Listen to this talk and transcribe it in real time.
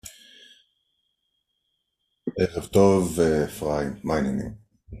ערב טוב, אפרים, מה העניינים?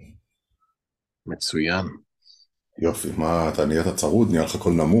 מצוין. יופי, מה, אתה נהיית צרוד, נהיה לך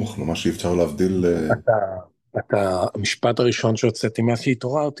קול נמוך, ממש אי אפשר להבדיל, אתה, אתה המשפט הראשון שהוצאתי מאז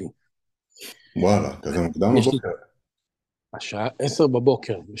שהתעוררתי. וואלה, כזה מוקדם יש לי בבוקר. השעה 10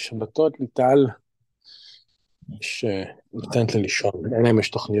 בבוקר, בשבתות ליטל שנותנת לי לישון, אלא אם יש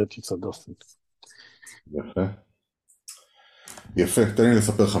תוכניות יוצאות דופן. יפה. יפה, תן לי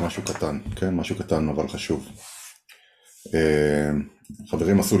לספר לך משהו קטן, כן? משהו קטן אבל חשוב. אה,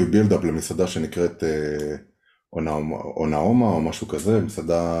 חברים עשו לי בילדאפ למסעדה שנקראת אונאומה או משהו כזה,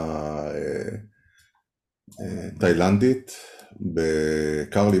 מסעדה אה, תאילנדית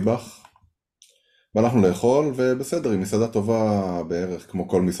בקרליבך. והלכנו לאכול, ובסדר, היא מסעדה טובה בערך כמו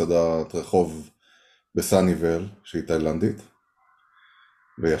כל מסעדת רחוב בסאניבל, שהיא תאילנדית,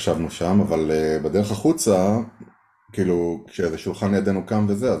 וישבנו שם, אבל בדרך החוצה, כאילו, כשאיזה שולחן ידינו קם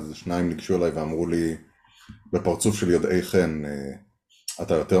וזה, אז שניים ניגשו אליי ואמרו לי, בפרצוף של יודעי חן,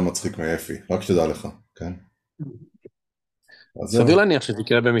 אתה יותר מצחיק מאפי, רק שתדע לך, כן? אז זהו. סביר להניח שזה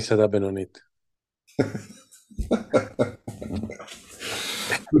יקרה במסעדה בינונית.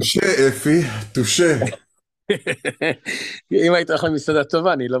 טושה אפי, טושה. אם היית הולך למסעדה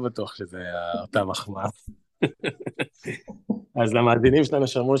טובה, אני לא בטוח שזה היה אותה מחמאה. אז למאזינים שלנו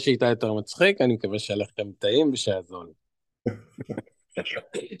שאמרו שאיתה יותר מצחיק, אני מקווה שהיה לכם טעים ושהיה זול.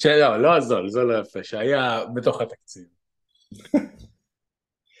 לא, לא זול, זול לא יפה, שהיה בתוך התקציב.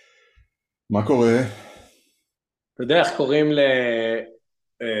 מה קורה? אתה יודע איך קוראים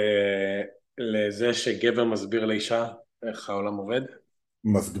אה, לזה שגבר מסביר לאישה איך העולם עובד?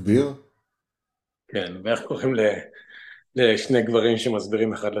 מסגביר? כן, ואיך קוראים לשני גברים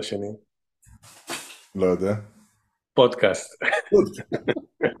שמסבירים אחד לשני? לא יודע. פודקאסט.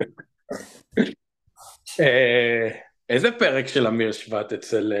 איזה פרק של אמיר שבט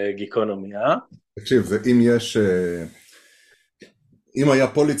אצל גיקונומי, אה? תקשיב, אם היה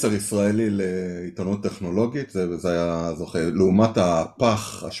פוליצר ישראלי לעיתונות טכנולוגית, זה היה זוכה, לעומת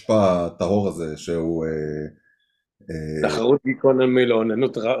הפח, אשפה הטהור הזה, שהוא תחרות גיקונומי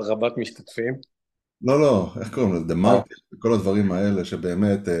לאוננות רבת משתתפים. לא, לא, איך קוראים לזה? דה אה, מרקט, כל הדברים האלה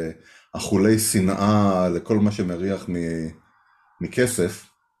שבאמת אכולי שנאה לכל מה שמריח מכסף.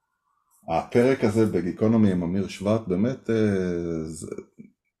 הפרק הזה בגיקונומי עם אמיר שבט, באמת,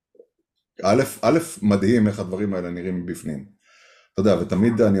 א', מדהים איך הדברים האלה נראים מבפנים. אתה יודע,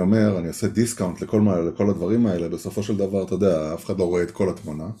 ותמיד אני אומר, אני עושה דיסקאונט לכל הדברים האלה, בסופו של דבר, אתה יודע, אף אחד לא רואה את כל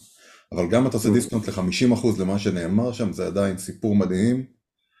התמונה, אבל גם אתה עושה דיסקאונט ל-50% למה שנאמר שם, זה עדיין סיפור מדהים,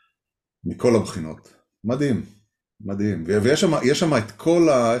 מכל הבחינות. מדהים, מדהים. ויש שם את כל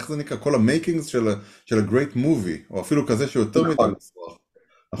איך זה נקרא? כל המייקינגס של ה-great movie, או אפילו כזה שהוא יותר מדי נכון. מופרך.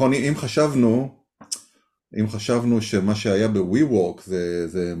 נכון, אם חשבנו שמה שהיה ב-WeWork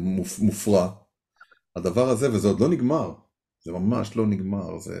זה מופרע, הדבר הזה, וזה עוד לא נגמר. זה ממש לא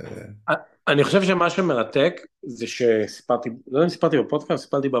נגמר, זה... אני חושב שמה שמרתק זה שסיפרתי, לא יודע אם סיפרתי בפודקאסט,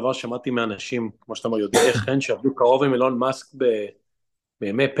 סיפרתי בעבר, שמעתי מאנשים, כמו שאתה אומר, יודעי חן, שעבדו קרוב עם אילון מאסק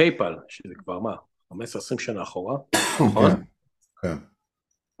בימי פייפל, שזה כבר מה, 15-20 שנה אחורה, נכון? כן,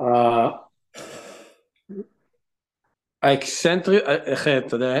 כן. האקסנטרי, איך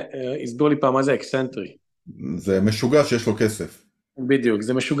אתה יודע, הסבירו לי פעם מה זה אקסנטרי. זה משוגע שיש לו כסף. בדיוק,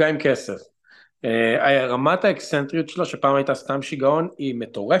 זה משוגע עם כסף. רמת האקסנטריות שלו, שפעם הייתה סתם שיגעון, היא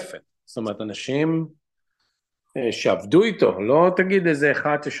מטורפת. זאת אומרת, אנשים שעבדו איתו, לא תגיד איזה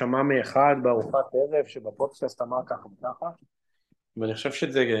אחד ששמע מאחד בארוחת ערב, שבפודקאסט אמר ככה וככה, ואני חושב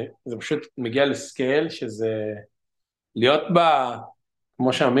שזה פשוט מגיע לסקייל, שזה להיות בה,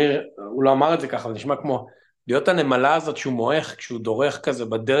 כמו שאמיר, הוא לא אמר את זה ככה, אבל נשמע כמו, להיות הנמלה הזאת שהוא מועך, כשהוא דורך כזה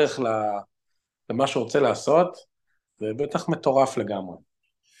בדרך למה שהוא רוצה לעשות, זה בטח מטורף לגמרי.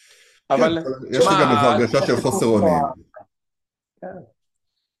 כן, אבל, יש לי גם איזו תשמע, הרגשה של חוסר אונים. כן,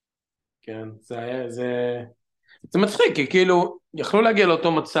 כן, זה מצחיק, כי כאילו, יכלו להגיע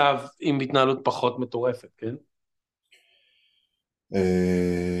לאותו מצב עם התנהלות פחות מטורפת, כן?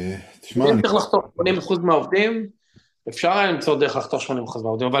 תשמע, אם צריך לחתוך 80% מהעובדים, אפשר היה למצוא דרך לחתוך 80%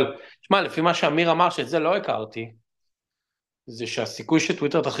 מהעובדים, אבל, תשמע, לפי מה שאמיר אמר, שאת זה לא הכרתי, זה שהסיכוי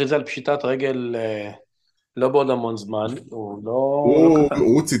שטוויטר תכריז על פשיטת רגל לא בעוד המון זמן, הוא לא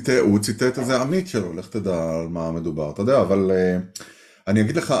קטן. הוא ציטט איזה עמית שלו, לך תדע על מה מדובר, אתה יודע, אבל אני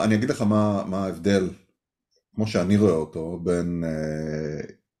אגיד לך מה ההבדל, כמו שאני רואה אותו, בין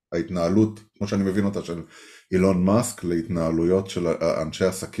ההתנהלות, כמו שאני מבין אותה, של אילון מאסק להתנהלויות של אנשי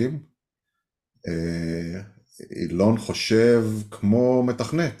עסקים. אילון חושב כמו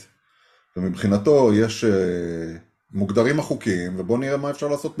מתכנת, ומבחינתו יש מוגדרים החוקים, ובוא נראה מה אפשר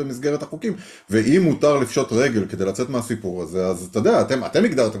לעשות במסגרת החוקים. ואם מותר לפשוט רגל כדי לצאת מהסיפור הזה, אז אתה יודע, אתם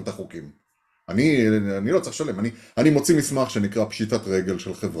הגדרתם את החוקים. אני לא צריך לשלם, אני מוציא מסמך שנקרא פשיטת רגל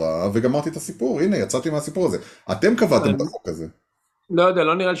של חברה, וגמרתי את הסיפור, הנה, יצאתי מהסיפור הזה. אתם קבעתם את אני החוק הזה. לא יודע,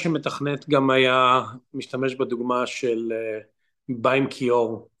 לא נראה לי שמתכנת גם היה משתמש בדוגמה של בא עם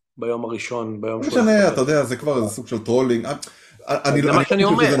כיור ביום הראשון, ביום לא שהוא הולך משנה, אתה לקבל. יודע, זה כבר איזה סוג של טרולינג. אז זה אני מה לא שאני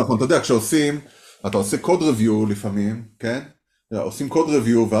חושב שזה אומר. נכון. אתה יודע, אתה עושה קוד ריוויו לפעמים, כן? עושים קוד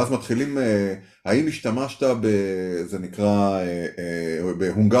ריוויו, ואז מתחילים, האם השתמשת זה נקרא,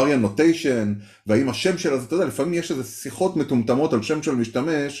 בהונגריה נוטיישן, והאם השם של, אז אתה יודע, לפעמים יש איזה שיחות מטומטמות על שם של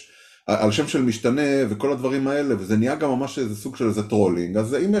משתמש, על שם של משתנה, וכל הדברים האלה, וזה נהיה גם ממש איזה סוג של איזה טרולינג.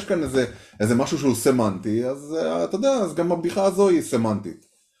 אז אם יש כאן איזה משהו שהוא סמנטי, אז אתה יודע, אז גם הבדיחה הזו היא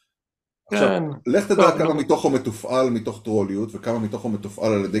סמנטית. עכשיו, כן, לך תדע טוב, כמה נו. מתוכו מתופעל מתוך טרוליות, וכמה מתוכו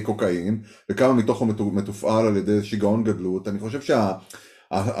מתופעל על ידי קוקאין, וכמה מתוכו מתופעל על ידי שיגעון גדלות. אני חושב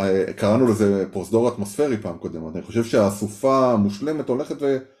קראנו לזה פרוזדור אטמוספרי פעם קודמת, אני חושב שהסופה המושלמת הולכת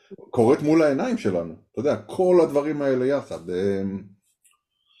וקורית מול העיניים שלנו. אתה יודע, כל הדברים האלה יחד.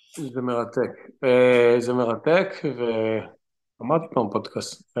 זה מרתק. זה מרתק, ואמרתי פעם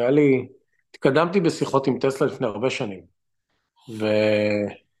פודקאסט, התקדמתי בשיחות עם טסלה לפני הרבה שנים,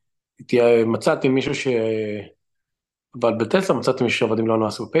 ומצאתי מישהו אבל בטסלה מצאתי מישהו שעבד עם לא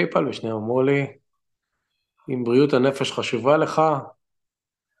נועס בפייפל, ושניהם אמרו לי, אם בריאות הנפש חשובה לך,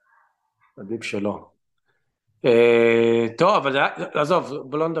 עדיף שלא. טוב, אבל עזוב,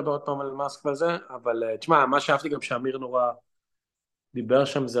 בוא לא נדבר עוד פעם על מאסק ועל זה, אבל תשמע, מה שאהבתי גם שאמיר נורא דיבר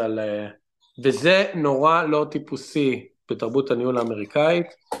שם זה על, וזה נורא לא טיפוסי בתרבות הניהול האמריקאית,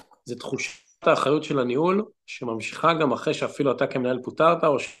 זה תחושת האחריות של הניהול, שממשיכה גם אחרי שאפילו אתה כמנהל פוטרת,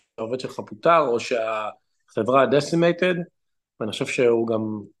 או שהעובד שלך פוטר, או שהחברה decimated, ואני חושב שהוא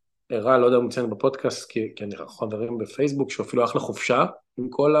גם הראה, לא יודע אם מציין בפודקאסט, כי אני חברים בפייסבוק, שהוא אפילו הלך לחופשה, עם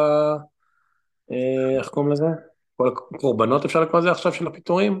כל איך קוראים לזה? כל הקורבנות אפשר לקרוא לזה עכשיו של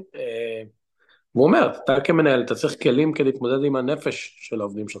הפיטורים. והוא אומר, אתה כמנהל, אתה צריך כלים כדי להתמודד עם הנפש של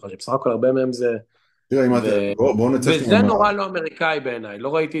העובדים שלך, שבסך הכל הרבה מהם זה... תראה, ו... בוא נצא שנייה וזה נורא לא אמריקאי בעיניי,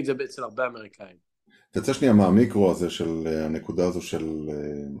 לא ראיתי את זה אצל הרבה אמריקאים. תצא שנייה מהמיקרו הזה של הנקודה הזו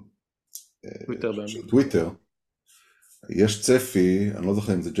טוויטר באמת. של טוויטר. יש צפי, אני לא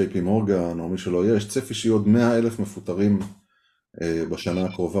זוכר אם זה ג'יי פי מורגן או מי שלא יהיה, יש צפי שיהיו עוד 100,000 מפוטרים בשנה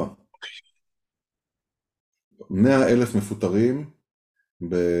הקרובה. 100,000 מפוטרים,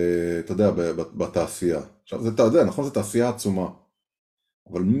 אתה יודע, בתעשייה. עכשיו, אתה יודע, נכון, זו תעשייה עצומה,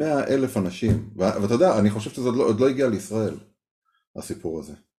 אבל 100,000 אנשים, ואתה יודע, אני חושב שזה עוד לא הגיע לישראל, הסיפור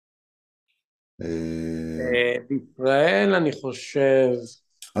הזה. בישראל אני חושב...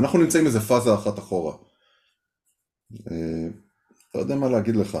 אנחנו נמצאים איזה פאזה אחת אחורה. אתה יודע מה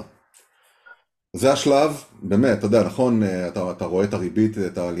להגיד לך. זה השלב, באמת, אתה יודע, נכון, אתה רואה את הריבית,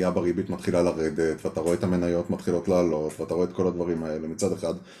 את העלייה בריבית מתחילה לרדת, ואתה רואה את המניות מתחילות לעלות, ואתה רואה את כל הדברים האלה מצד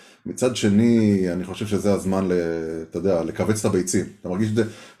אחד. מצד שני, אני חושב שזה הזמן, אתה יודע, לקבץ את הביצים. אתה מרגיש את זה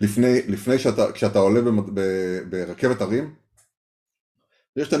לפני כשאתה עולה ברכבת הרים,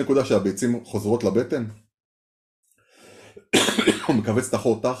 יש את הנקודה שהביצים חוזרות לבטן, הוא מקבץ את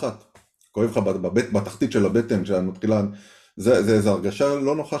החור תחת, כואב לך בתחתית של הבטן, שמתחילה, זה הרגשה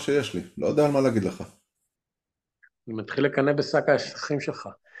לא נוחה שיש לי, לא יודע על מה להגיד לך. אני מתחיל לקנא בשק השטחים שלך.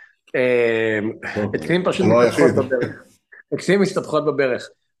 טוב, אצלי אתה פשוט לא מסתבכות היחיד. בברך. אצלי מסתבכות בברך.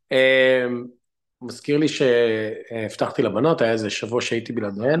 מזכיר לי שהבטחתי לבנות, היה איזה שבוע שהייתי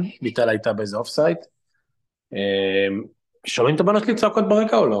בלעדיהן, ליטל הייתה באיזה אוף סייט. שומעים את הבנות שלי צעקות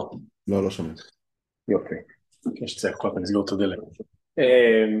ברקע או לא? לא, לא שומעים. יופי, יש צעקות, אני אסגור את הדלת.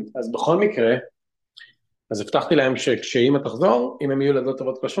 אז בכל מקרה, אז הבטחתי להם שכשאמא תחזור, אם הם יהיו ילדות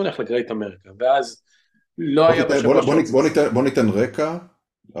טובות קשור, נלך לגרייט אמריקה. ואז לא היה בשבוע שרציתי. בוא ניתן רקע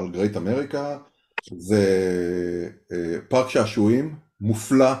על גרייט אמריקה. זה פארק שעשועים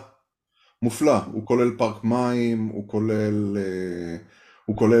מופלא, מופלא. הוא כולל פארק מים, הוא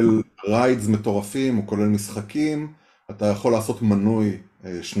כולל ריידס מטורפים, הוא כולל משחקים. אתה יכול לעשות מנוי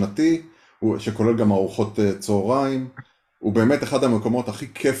שנתי, שכולל גם ארוחות צהריים. הוא באמת אחד המקומות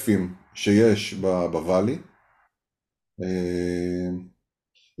הכי כיפים שיש בוואלי.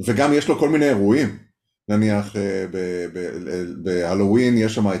 וגם יש לו כל מיני אירועים, נניח בהלואוין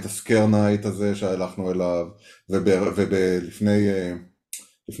יש שם את הסקר נייט הזה שהלכנו אליו,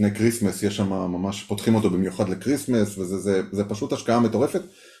 לפני קריסמס יש שם ממש, פותחים אותו במיוחד לקריסמס, וזה פשוט השקעה מטורפת,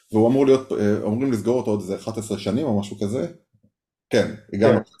 והוא אמורים לסגור אותו עוד איזה 11 שנים או משהו כזה. כן,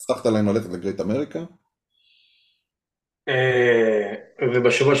 הגענו, הצלחת להם ללכת לגרייט אמריקה.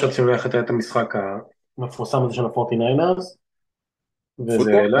 ובשבוע שרצינו ללכת את המשחק המפורסם הזה של ה-49ers, וזה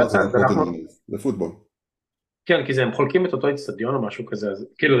פוטבול? לא מה זה יצא, אז אנחנו... זה פוטבול. כן, כי הם חולקים את אותו אצטדיון או משהו כזה, אז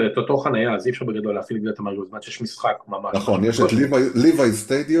כאילו את אותו חנייה, אז אי אפשר בגדול להפעיל את גלת המרגל, בזמן שיש משחק ממש נכון, יש את בכושר. ליווי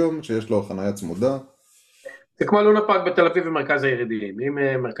סטדיום, שיש לו חנייה צמודה. זה כמו לונה פארק בתל אביב ומרכז הירידים,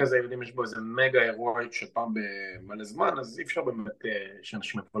 אם מרכז הירידים יש בו איזה מגה אירוע שפעם במלא זמן, אז אי אפשר באמת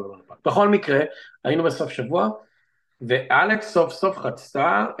שאנשים יפעלו לונה פארק. בכל מקרה, היינו בסוף שבוע, ואלכס סוף סוף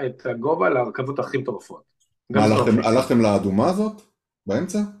חצתה את הגובה לרכבות הכי מטורפות. מה, גם סנופפיש. הלכתם לאדומה הזאת?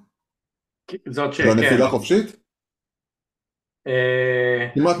 באמצע? זאת לנפילה שכן. חופשית?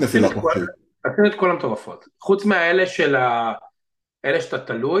 כמעט נפילה חופשית. עשינו את כל המטורפות. חוץ מהאלה אלה שאתה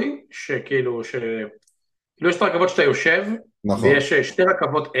תלוי, שכאילו, כאילו יש את הרכבות שאתה יושב, נכון, ויש שתי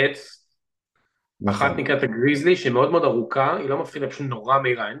רכבות עץ, אחת נכון. נקראת הגריזלי, שהיא מאוד מאוד ארוכה, היא לא מפחידה, פשוט נורא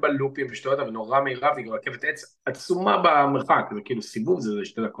מהירה, אין בה לופים ושטויות, אבל נורא מהירה, והיא רכבת עץ עצומה במרחק, זה כאילו סיבוב, זה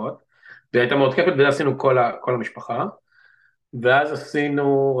 2 דקות, והיא הייתה מאוד כיפת, וזה עשינו כל המשפחה, ואז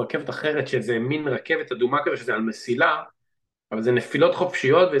עשינו רכבת אחרת, שזה מין רכבת אדומה כזה, שזה על מסילה, אבל זה נפילות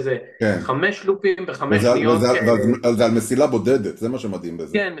חופשיות, וזה כן. 5 לופים ו5 שניות כאלה. וזה על מסילה בודדת, זה מה שמדהים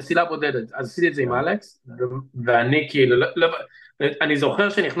בזה. כן, מסילה בודדת. אז עשיתי את זה עם כן. אלכס, ואני כאילו, אני זוכר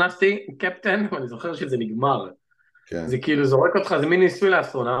שנכנסתי קפטן, ואני זוכר שזה נגמר. כן. זה כאילו זורק אותך, זה מין ניסוי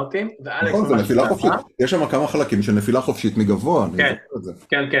לאסטרונאוטים, ואלכס נכון, זה ממש נפילה חופשית. התאהבה. יש שם כמה חלקים של נפילה חופשית מגבוה, אני כן, זוכר את זה.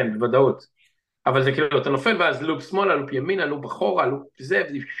 כן, כן, בוודאות. אבל זה כאילו, אתה נופל ואז לופ שמאלה, לופ ימינה, לופ אחורה, לופ זה,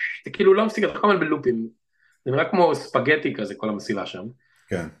 זה כאילו לא מפסיק, אתה כל הזמן בלופים. זה נראה כמו ספגטי כזה, כל המסילה שם.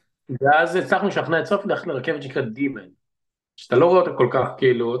 כן. ואז הצלחנו לשכנע את סוף ללכת לרכבת שנקראת דימן. שאתה לא רואה אותה כל כך,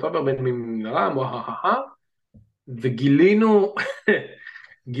 כאילו, אתה אומר בין מנהרה, וגילינו,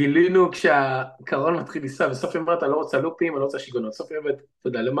 גילינו כשהקרון מתחיל לנסוע, בסוף היא אומרת, אני לא רוצה לופים, אני לא רוצה שיגונות, סוף היא אומרת, אתה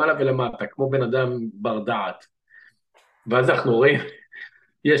יודע, למעלה ולמטה, כמו בן אדם בר דעת. ואז אנחנו רואים,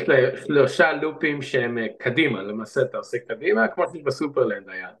 יש לה 3 לופים שהם קדימה, למעשה אתה עושה קדימה, כמו שיש בסופרלנד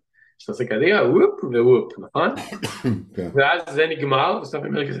היה. שאתה עושה קדימה, וופ ווופ, נכון? כן. ואז זה נגמר, בסוף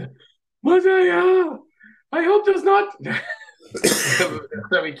היא אומרת כזה, מה זה היה? I hope there's not.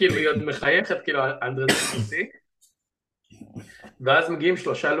 עכשיו היא כאילו, היא עוד מחייכת, כאילו, אנדרסי, ואז מגיעים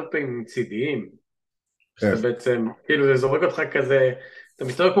 3 לופים צידיים, שאתה כן. בעצם, כאילו זה זורק אותך כזה, אתה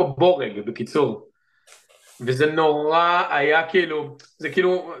מסתובב כמו בורג, בקיצור, וזה נורא היה כאילו, זה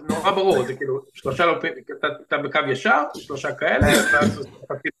כאילו נורא ברור, זה כאילו 3 לופים, אתה בקו ישר, 3 כאלה, ואז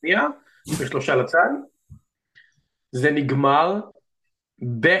חצי פנייה, ו3 לצד, זה נגמר,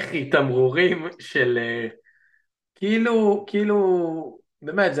 בכי תמרורים של כאילו,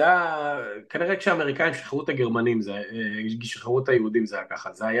 באמת, זה היה, כנראה כשהאמריקאים שחררו את הגרמנים, שחררו את היהודים זה היה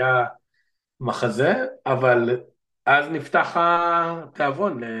ככה, זה היה מחזה, אבל אז נפתח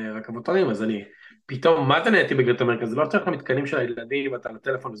התיאבון לרכבות הרים, אז אני פתאום, מה זה נהייתי בגלל אמריקה? זה לא צריך למתקנים של הילדים, אתה על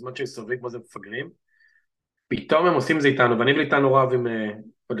הטלפון בזמן שהם מסתובבים כמו זה מפגרים, פתאום הם עושים זה איתנו, ואני ואיתנו רב עם,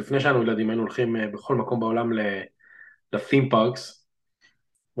 עוד לפני שהיינו ילדים, היינו הולכים בכל מקום בעולם ל-theme parks,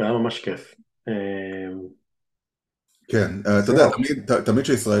 והיה ממש כיף. כן, אתה יודע, תמיד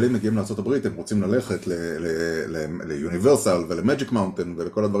כשישראלים מגיעים לארצות הברית, הם רוצים ללכת ליוניברסל ולמג'יק מאונטן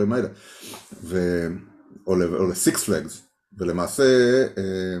ולכל הדברים האלה, או לסיקס פלגס, ולמעשה,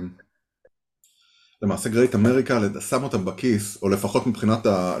 גרייט אמריקה שם אותם בכיס, או לפחות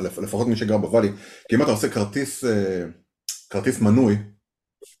לפחות מי שגר בוואלי, כי אם אתה עושה כרטיס מנוי,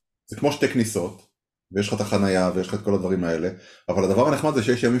 זה כמו 2 כניסות, ויש לך את החנייה ויש לך את כל הדברים האלה, אבל הדבר הנחמד זה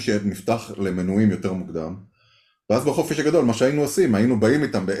שיש ימים שנפתח למנויים יותר מוקדם, ואז בחופש הגדול, מה שהיינו עושים, היינו באים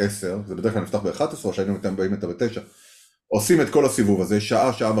איתם ב-10, זה בדרך כלל נפתח ב-11, או שהיינו באים איתם ב-9, עושים את כל הסיבוב הזה,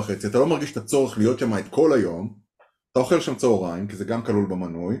 שעה, שעה וחצי, אתה לא מרגיש את הצורך להיות שם את כל היום, אתה אוכל שם צהריים, כי זה גם כלול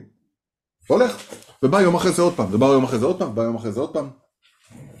במנוי, והולך, ובא יום אחרי זה עוד פעם, ובא יום אחרי זה עוד פעם, ובא יום אחרי זה עוד פעם.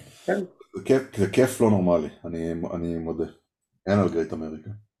 כן. זה כיף לא נורמלי, אני מודה. אין על גרייט אמריקה.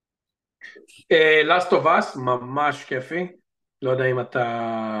 Last of Us, ממש כיפי, לא יודע אם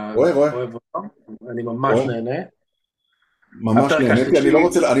אתה רואה. אוהב אותו, אני ממש נהנה. ממש נהניתי,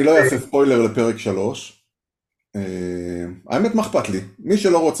 אני לא אעשה ספוילר לפרק 3. האמת מה אכפת לי, מי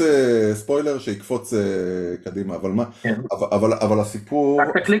שלא רוצה ספוילר שיקפוץ קדימה, אבל הסיפור...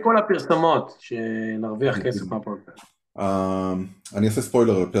 רק תקליקו לפרסומות, שנרוויח כסף מהפודקאסט. אני אעשה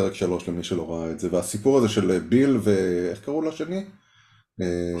ספוילר לפרק 3 למי שלא ראה את זה, והסיפור הזה של ביל ואיך קראו לשני?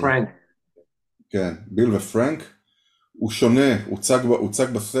 פרנק. כן, ביל ופרנק, הוא שונה, הוצג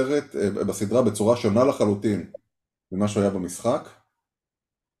בסדרה בצורה שונה לחלוטין ממה שהוא היה במשחק.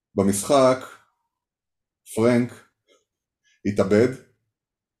 במשחק פרנק התאבד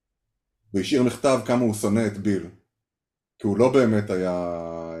והשאיר מכתב כמה הוא שונא את ביל, כי הוא לא באמת היה,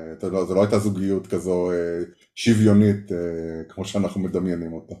 אתה יודע, זו לא הייתה זוגיות כזו שוויונית כמו שאנחנו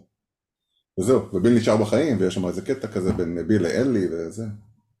מדמיינים אותה. וזהו, וביל נשאר בחיים ויש שם איזה קטע כזה בין ביל לאלי וזה.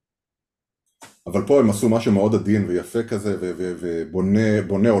 אבל פה הם עשו משהו מאוד עדין ויפה כזה,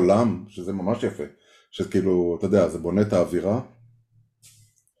 ובונה עולם, שזה ממש יפה. שכאילו, אתה יודע, זה בונה את האווירה.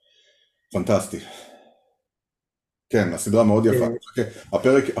 פנטסטי. כן, הסדרה מאוד יפה.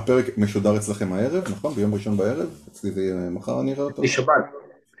 אוקיי, הפרק משודר אצלכם הערב, נכון? ביום ראשון בערב? אצלי זה יהיה מחר, אני אראה אותו. יש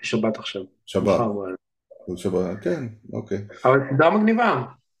שבת עכשיו, שבת. מחר. שבת, כן, אוקיי. אבל סדרה מגניבה.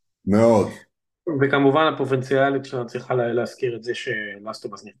 מאוד. וכמובן הפרובינציאלית שלנו צריכה להזכיר את זה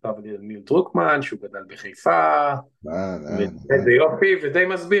שלאסטובס נכתב על ידי ניל דרוקמן, שהוא גדל בחיפה, וזה יופי, ודי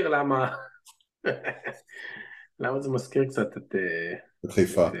מסביר למה, למה זה מזכיר קצת את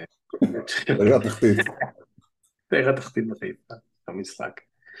חיפה. את רגע תחתית. העיר התחתית בחיפה, המשחק.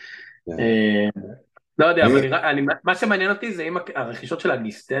 כן. לא יודע, אבל מה שמעניין אותי זה אם הרכישות של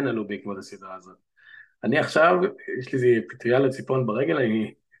הגיסטן עלו בעקבות הסדרה הזאת. אני עכשיו, יש לי איזה פטריה לציפון ברגל,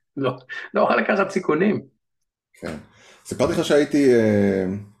 אני לא אוכל לקחת סיכונים. כן. סיפרתי לך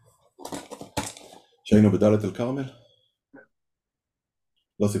שהיינו בדלית אל כרמל?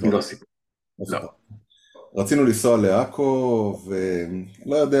 לא סיפרתי. לא סיפור. לא לא. סיפרתי. רצינו לנסוע לעכו,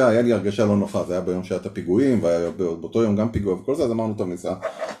 ולא יודע, היה לי הרגשה לא נוחה, זה היה ביום שהיה את הפיגועים, והיה באותו יום גם פיגוע וכל זה, אז אמרנו טוב,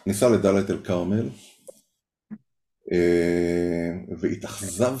 ניסע לדלית אל כרמל,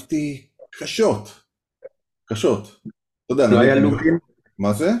 והתאכזבתי קשות, קשות. אתה יודע, לא היה לופים?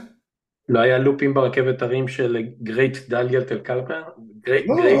 מה זה? לא היה לופים ברכבת הרים של גרייט דליית אל כרמל?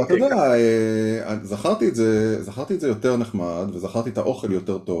 לא, אתה יודע, זכרתי את זה יותר נחמד, וזכרתי את האוכל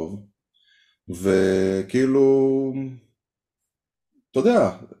יותר טוב, וכאילו, אתה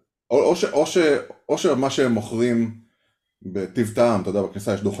יודע, או שמה שהם מוכרים בטיב טעם, אתה יודע,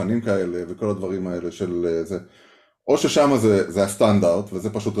 בכניסה יש דוכנים כאלה, וכל הדברים האלה של זה, או ששם זה הסטנדרט,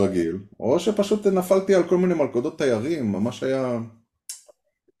 וזה פשוט רגיל, או שפשוט נפלתי על כל מיני מלכודות תיירים, ממש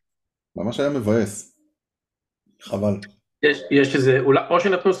היה מבאס. חבל. יש איזה, או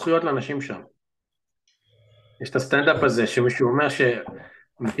שנתנו זכויות לאנשים שם. יש את הסטנדאפ הזה שמישהו אומר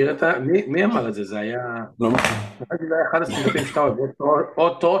מכיר את מי אמר את זה? זה היה... לא מכיר. זה היה אחד הסטנדאפים שאתה אוהב,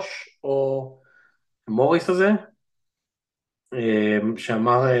 או טוש או מוריס הזה,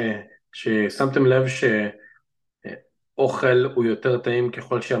 שאמר ששמתם לב שאוכל הוא יותר טעים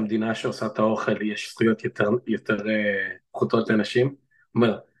ככל שהמדינה שעושה את האוכל יש זכויות יותר פחותות לאנשים. הוא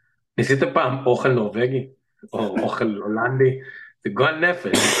אומר, ניסיתם פעם אוכל נורווגי או אוכל הולנדי? זה גועל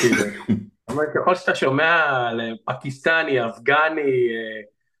נפש, כאילו. ככל שאתה שומע על פקיסטני, אפגני,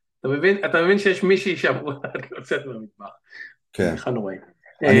 אתה מבין שיש מישהי שאמרו לצאת מהמטבח. כן. בכלל נוראי.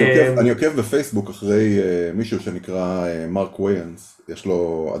 אני עוקב בפייסבוק אחרי מישהו שנקרא מרק וויאנס, יש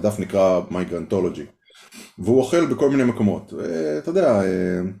לו, הדף נקרא מיגרנטולוגי, והוא אוכל בכל מיני מקומות, אתה יודע,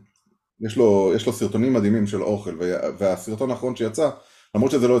 יש לו סרטונים מדהימים של אוכל, והסרטון האחרון שיצא,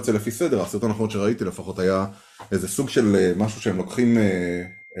 למרות שזה לא יוצא לפי סדר, הסרטון האחרון שראיתי לפחות היה איזה סוג של משהו שהם לוקחים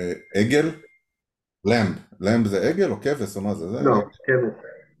עגל, למב זה עגל או כבש או מה זה? לא, כבש.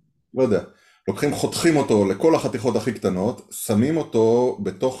 לא יודע. חותכים אותו לכל החתיכות הכי קטנות, שמים אותו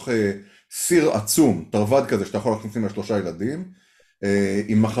בתוך סיר עצום, תרווד כזה שאתה יכול להכניס עם 3 ילדים,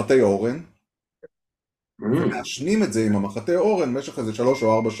 עם מחטי אורן, ומעשנים את זה עם המחטי אורן במשך איזה 3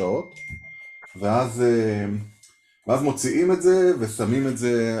 או 4 שעות, ואז מוציאים את זה ושמים את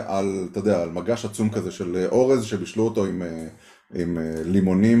זה על, אתה יודע, על מגש עצום כזה של אורז שבישלו אותו עם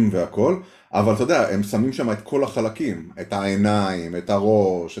לימונים והכל, אבל אתה יודע, הם שמים שם את כל החלקים, את העיניים, את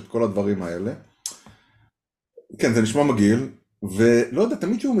הראש, את כל הדברים האלה. כן, זה נשמע מגעיל, ולא יודע,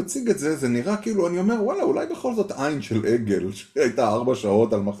 תמיד שהוא מציג את זה, זה נראה כאילו, אני אומר, וואלה, אולי בכל זאת עין של עגל, שהייתה 4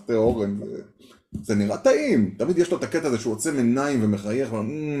 שעות על מחטי אורן, זה נראה טעים, תמיד יש לו את הקטע הזה שהוא עוצם עיניים ומחייך,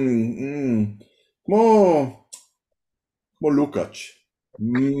 כמו לוקאץ'.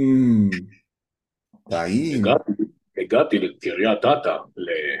 טעים. הגעתי לקריית אתא,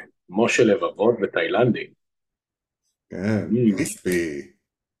 למשה לבבות בתאילנדי. כן,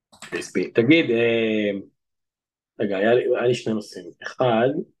 קריספי. תגיד, רגע, היה לי 2 נושאים. אחד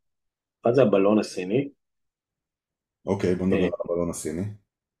זה הבלון הסיני. אוקיי, בוא נדבר על הבלון הסיני.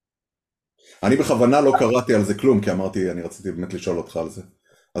 אני בכוונה לא קראתי על זה כלום, כי אמרתי, אני רציתי באמת לשאול אותך על זה.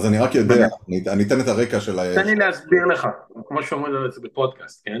 אז אני רק יודע, אני אתן את הרקע של תן לי להסביר לך, כמו שאומרים את זה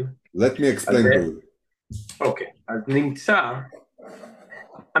בפודקאסט, כן? Let me explain to you. אוקיי, אז נמצא,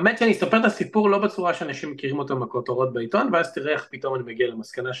 האמת שאני אספר את הסיפור לא בצורה שאנשים מכירים אותו מהכותרות בעיתון, ואז תראה איך פתאום אני מגיע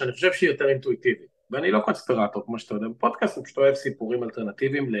למסקנה שאני חושב שהיא יותר אינטואיטיבית. ואני לא קונספירטור, כמו שאתה יודע בפודקאסט, אני פשוט אוהב סיפורים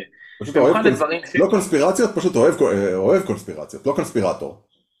אלטרנטיביים, לא קונספירציות, פשוט אוהב קונספירציות, לא קונספירטור.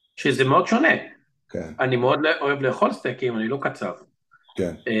 שזה מאוד שונה. כן. אני מאוד אוהב לאכול סטייקים, אני לא קצב.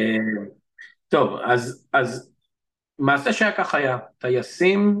 כן. טוב, אז מעשה שהיה כך היה,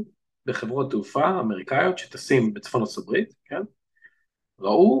 טייסים בחברות תעופה אמריקאיות שטסים בצפון ארצות הברית, כן?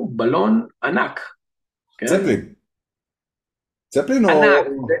 ראו בלון ענק, כן? צפלין. צפלין ענק,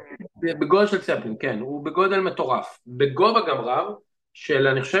 או... בגודל של צפלין, כן, הוא בגודל מטורף, בגובה גם רב, של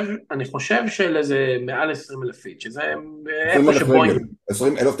אני חושב של איזה מעל 20,000 פיט, שזה 20 איפה אלף רגל, שבוינג,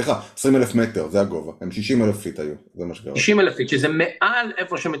 20,000, סליחה, 20,000 מטר, זה הגובה, הם 60,000 פיט היו, זה מה שקרה. 90,000 פיט, שזה מעל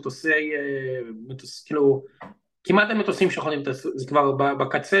איפה כאילו, כמעט המטוסים שיכולים, זה כבר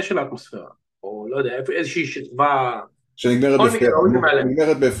בקצה של האטמוספירה, או לא יודע, איזושהי שכבה, שנגמרת כל מקרה, בפרה, ראו את זה מעליהם.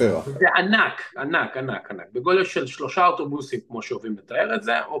 נגמרת בפרה. זה ענק, ענק, ענק, ענק, בגודל של 3 אוטובוסים, כמו שאוהבים לתאר את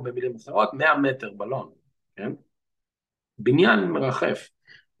זה, או במילים אחרות, 100 מטר בלון, כן? בניין מרחף,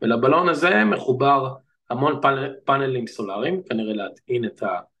 ולבלון הזה מחובר המון פאנלים סולאריים, כנראה להטעין את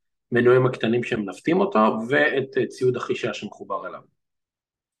המנועים הקטנים שמנפתים אותו, ואת ציוד החישה שמחובר אליו.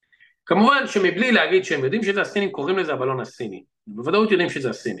 כמובן שמבלי להגיד שהם יודעים שזה הסינים, קוראים לזה הבלון הסיני, בוודאות יודעים שזה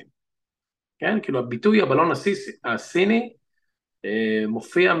הסינים, כן? כאילו הביטוי הבלון הסיני,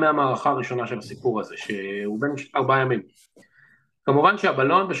 מופיע מהמערכה הראשונה של הסיפור הזה, שהוא בין 4 ימים. כמובן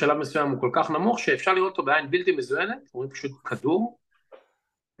שהבלון בשלב מסוים הוא כל כך נמוך, שאפשר לראות אותו בעין בלתי מזוינת, הוא פשוט כדור,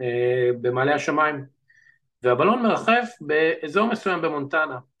 במעלה השמיים, והבלון מרחף באזור מסוים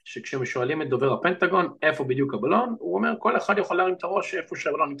במונטנה, שכששואלים את דובר הפנטגון איפה בדיוק הבלון, הוא אומר כל אחד יכול להרים את הראש איפה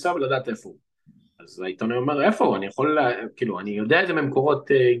שהבלון נמצא ולדעת איפה הוא. אז העיתונאי אומר איפה, אני יכול, כאילו אני יודע את זה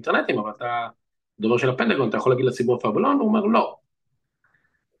ממקורות אינטרנטיים, אבל אתה דובר של הפנטגון, אתה יכול להגיד לציבור איפה הבלון, הוא אומר לא.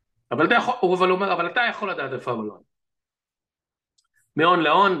 אבל הוא אומר, אבל אתה יכול לדעת איפה הבלון. מהון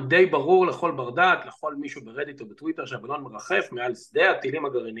להון, די ברור לכל בר דעת, לכל מישהו ברדיט או בטוויטר שהבלון מרחף מעל שדה הטילים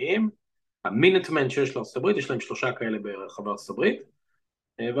הגרעיניים, המינטמן שיש לארצות הברית, יש להם 3 כאלה ברחבי ארצות הברית,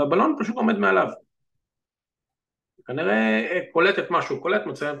 והבלון פשוט עומד מעליו. כנראה קולט את מה שהוא קולט,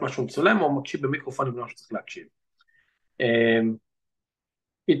 מצלם את מה שהוא מצלם, או מקשיב במיקרופונים למה שצריך להקשיב.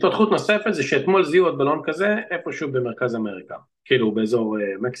 התפתחות נוספת זה שאתמול זיהו עוד בלון כזה, איפשהו במרכז אמריקה, כאילו באזור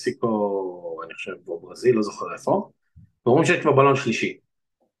מקסיקו, אני חושב, או ברזיל, לא זוכר איפה, ואומרים שיש כבר בלון שלישי.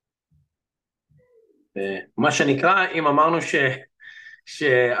 מה שנקרא, אם אמרנו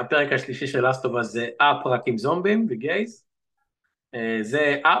שהפרק השלישי של אסטובה זה אפ רק עם זומבים וגייז,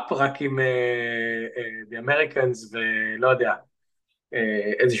 זה אפ רק עם The Americans ולא יודע,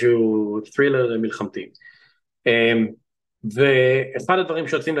 איזשהו ת'רילר מלחמתי. ואחד הדברים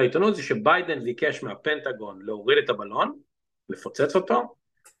שיוצאים לעיתונות זה שביידן ביקש מהפנטגון להוריד את הבלון, לפוצץ אותו,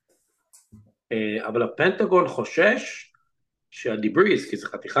 אבל הפנטגון חושש שהדיבריס, כי זה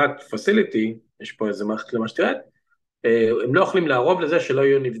חתיכת פסיליטי, יש פה איזה מערכת למה שתראה, הם לא יכולים לערוב לזה שלא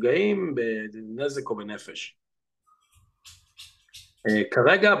יהיו נפגעים בנזק או בנפש.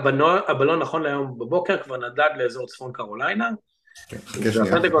 כרגע הבלון נכון להיום בבוקר כבר נדד לאזור צפון קרוליינה,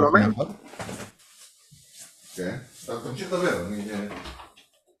 והפנטגון אומר... כן, תמשיך לדבר.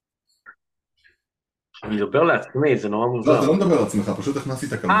 אני מדבר לעצמי, זה נורא מוזר. לא, אתה לא מדבר לעצמך, פשוט הכנסתי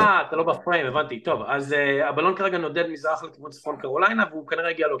את הכלבה. אתה לא בפריים, הבנתי, טוב, אז הבלון כרגע נודד מזרח לכיוון צפון קרוליינה, והוא כנראה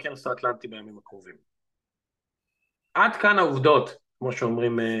הגיע לאוקיינוס האטלנטי בימים הקרובים. עד כאן העובדות, כמו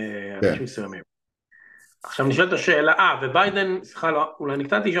שאומרים אנשים מסוימים. עכשיו נשאלת השאלה, וביידן, סליחה, לא, אולי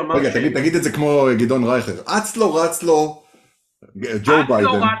נקטעתי שם... רגע, תגיד את זה כמו גדעון רייכר, רץ לו, ג'ו ביידן.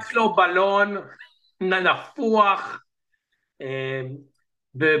 רץ לו בלון, נפוח,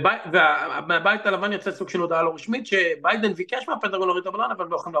 ומהבית הלבן יוצא סוג של הודעה לא רשמית, שביידן ביקש מהפנטגון להוריד את הבלון, אבל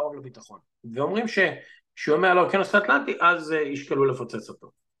לא יכולים לערוב לביטחון. ואומרים שהוא אומר לו, כנס האטלנטי, אז ישקלו לפוצץ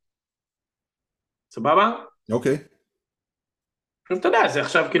אותו. סבבה? אוקיי. עכשיו אתה יודע, זה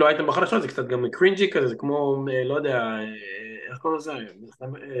עכשיו כאילו הייתם בחדשות, זה קצת גם קרינג'י כזה, זה כמו, לא יודע, איך קוראים לזה,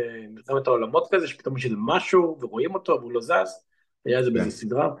 מלחמת העולמות כזה, שפתאום יש איזה משהו, ורואים אותו, והוא לא זז, היה איזה באיזה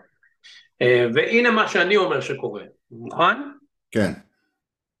סדרה. והנה מה שאני אומר שקורה, מוכן? כן.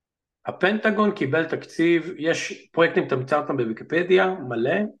 הפנטגון קיבל תקציב, יש פרויקטים, תמצא אותם בוויקיפדיה,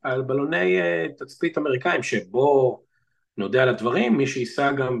 מלא, על בלוני תצפית אמריקאים, שבו נודע על הדברים, מי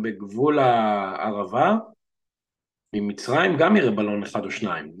שייסע גם בגבול הערבה, ממצרים גם יראה בלון 1 או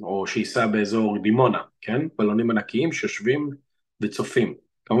 2, או שייסע באזור דימונה, כן? בלונים ענקיים שיושבים וצופים.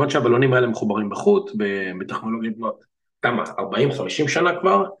 כמובן שהבלונים האלה מחוברים בחוט, בטכנולוגיה בנות, כמה? 40-50 שנה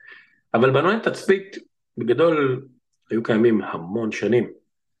כבר, אבל בלוני תצפית בגדול היו קיימים המון שנים.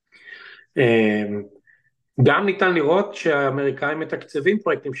 גם ניתן לראות שהאמריקאים מתקצבים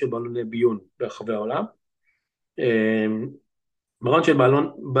פרויקטים של בלוני ביון ברחבי העולם. מרון של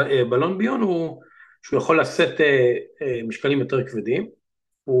בלון ביון הוא שהוא יכול לשאת משקלים יותר כבדים,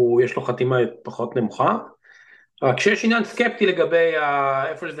 יש לו חתימה פחות נמוכה, רק שיש עניין סקפטי לגבי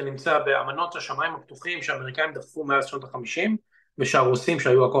איפה שזה נמצא באמנות השמיים הפתוחים שהאמריקאים דחפו מאז שנות ה-50, ושהרוסים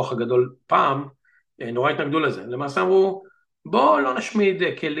שהיו הכוח הגדול פעם, נורא התנגדו לזה. למעשה אמרו, בואו לא נשמיד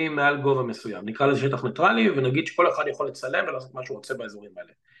כלים מעל גובה מסוים, נקרא לזה שטח ניטרלי, ונגיד שכל אחד יכול לצלם ולעשות מה שהוא רוצה באזורים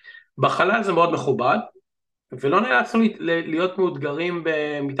האלה. בחלל זה מאוד מכובד, ולא נאלצנו להיות מאותגרים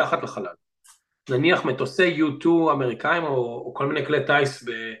מתחת לחלל. נניח מטוסי U2 אמריקאים, או כל מיני כלי טייס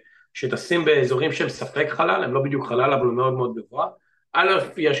שטסים באזורים שהם ספק חלל, הם לא בדיוק חלל, אבל הוא מאוד מאוד גבוה. א',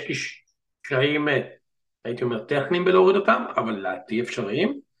 יש קשיים, הייתי אומר, טכניים בלהוריד אותם, אבל לדעתי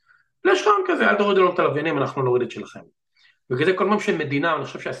אפשריים. יש רעיון כזה, אל תורידו לנו את הלוויינים, אנחנו נוריד את שלכם. וכזה כל פעם של מדינה, אני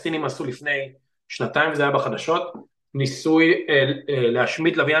חושב שהסינים עשו לפני שנתיים, וזה היה בחדשות, ניסוי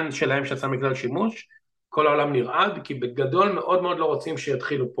להשמיד לוויין שלהם שיצא מכלל שימוש, כל העולם נרעד, כי בגדול מאוד מאוד לא רוצים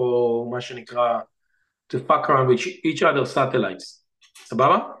שיתחילו פה מה שנקרא to fuck around with each other satellites,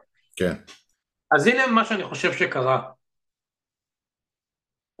 סבבה? כן. אז הנה מה שאני חושב שקרה.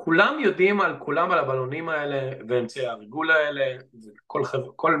 כולם יודעים על כולם על הבלונים האלה, ואמצעי הריגול האלה,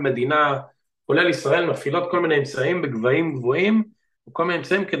 כל מדינה, כולל ישראל, מפעילות כל מיני אמצעים בגבהים גבוהים, וכל מיני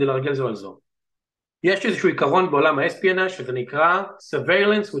אמצעים כדי להרגל זו על זו. יש איזשהו עיקרון בעולם ה-espionage, שזה נקרא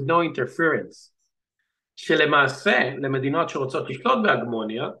surveillance with no interference, שלמעשה, למדינות שרוצות לשלוט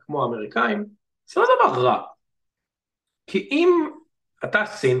בהגמוניה, כמו האמריקאים, זה לא דבר רע. כי אם אתה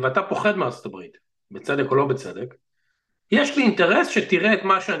סין ואתה פוחד מארצות הברית, בצדק או לא בצדק, יש לי אינטרס שתראה את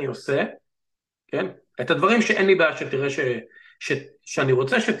מה שאני עושה, כן? את הדברים שאין לי בעיה שתראה שאני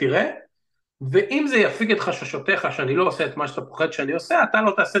רוצה שתראה, ואם זה יפיג את חששותיך שאני לא עושה את מה שאתה פוחד שאני עושה, אתה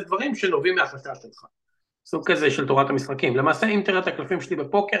לא תעשה דברים שנובעים מהחשש שלך. סוג כזה של תורת המשחקים. למעשה, אם תראה את הקלפים שלי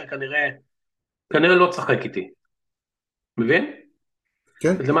בפוקר, כנראה לא תשחק איתי. מבין?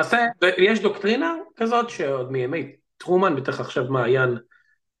 כן. אז למעשה, יש דוקטרינה כזאת שעוד מימי טרומן, בטח עכשיו מעיין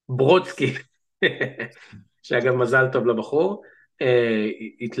ברודסקי, שאגב מזל טוב לבחור,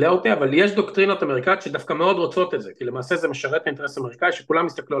 יתלה אותי, אבל יש דוקטרינות אמריקאיות שדווקא מאוד רוצות את זה, כי למעשה זה משרת האינטרס האמריקאי שכולם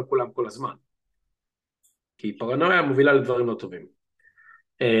יסתכלו על כולם כל הזמן. כי פרנויה מובילה לדברים לא טובים.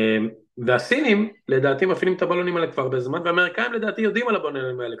 והסינים לדעתי מפעילים את הבלונים האלה כבר בזמן, והאמריקאים לדעתי יודעים על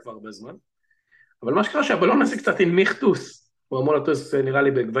הבלונים האלה כבר בזמן, אבל מה שקרה שהבלון הזה קצת הנמיך טוס, הוא אמור לטוס נראה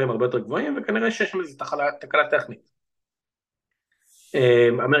לי בגבהים הרבה יותר גבוהים, וכנראה שיש שם איזו תקלה טכנית.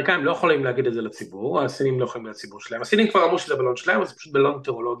 האמריקאים לא יכולים להגיד את זה לציבור, הסינים לא יכולים להגיד לציבור שלהם, הסינים כבר אמרו שזה בלון שלהם, זה פשוט בלון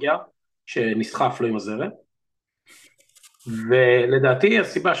מטאורולוגיה, שנסחף לו עם הזרם, ולדעתי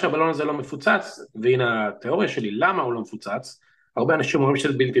הסיבה שהבלון הזה לא מפוצץ, והנה התיאוריה שלי, למה הוא לא מפוצץ, הרבה אנשים אומרים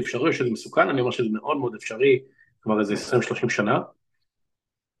שזה בלתי אפשרי, שזה מסוכן, אני אומר שזה מאוד מאוד אפשרי, כבר איזה 20-30 שנה,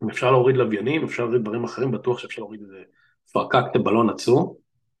 אם אפשר להוריד לוויינים, אפשר להוריד דברים אחרים, בטוח שאפשר להוריד איזה פרקקט בלון עצור,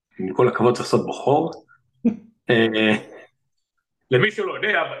 עם כל הכבוד צריך לעשות בחור, למי שלא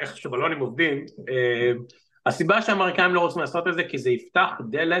יודע איך שבלונים עובדים, הסיבה שהאמריקאים לא רוצים לעשות את זה, כי זה יפתח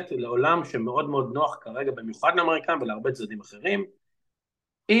דלת לעולם שמאוד מאוד נוח כרגע, במיוחד לאמריקאים ולהרבה צדדים אחרים.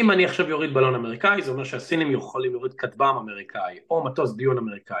 אם אני עכשיו יוריד בלון אמריקאי, זה אומר שהסינים יכולים להוריד כטב"ם אמריקאי, או מטוס דיון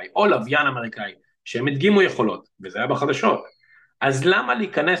אמריקאי, או לוויין אמריקאי, שהם הדגימו יכולות, וזה היה בחדשות. אז למה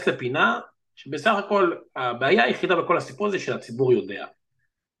להיכנס לפינה, שבסך הכל הבעיה היחידה בכל הסיפור הזה שהציבור יודע.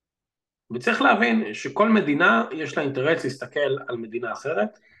 וצריך להבין שכל מדינה יש לה אינטרס להסתכל על מדינה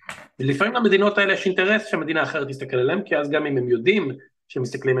אחרת, ולפעמים למדינות האלה יש אינטרס שהמדינה האחרת תסתכל עליהם, כי אז גם אם הם יודעים שהם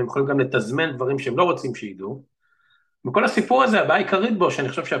מסתכלים, הם יכולים גם לתזמן דברים שהם לא רוצים שידעו. וכל הסיפור הזה, הבעיה העיקרית בו, שאני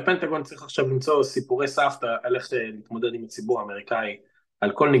חושב שהפנטגון צריך עכשיו למצוא סיפורי סבתא, על איך להתמודד עם הציבור האמריקאי,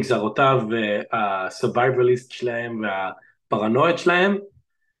 על כל נגזרותיו וה-survivalist שלהם והפרנואיד שלהם,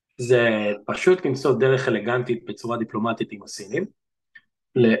 זה פשוט למצוא דרך אלגנטית בצורה דיפלומטית עם הסינים,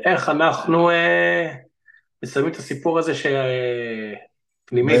 לאיך אנחנו מסיימים את הסיפור הזה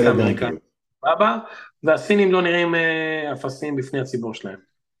שפנימית האמריקאים בבא, והסינים לא נראים אפסים בפני הציבור שלהם.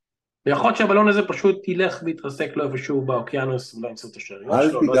 ויכול להיות שהבלון הזה פשוט ילך ויתרסק לו איפשהו באוקיינוס, ולא ימצאו את השאריות אל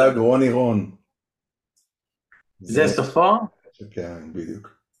שלו. תדאג רוני רון. זה סופו? כן,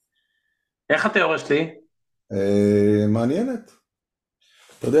 בדיוק. איך התיאוריה שלי? מעניינת.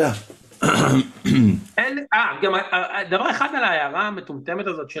 אתה יודע. גם דבר אחד על ההערה המטומטמת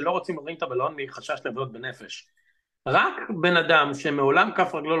הזאת, שלא רוצים להוריד את הבלון מחשש לבריאות בנפש. רק בן אדם שמעולם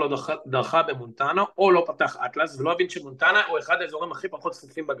כף רגלו לא דרכה במונטנה, או לא פתח אטלס, ולא הבין שמונטנה הוא אחד האזורים הכי פחות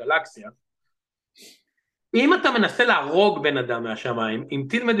צפופים בגלקסיה, אם אתה מנסה להרוג בן אדם מהשמיים, עם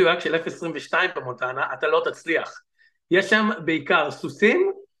טיל מדויק של 0.22 במונטנה, אתה לא תצליח. יש שם בעיקר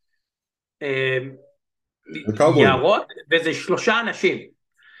סוסים, יערות, וזה 3 אנשים.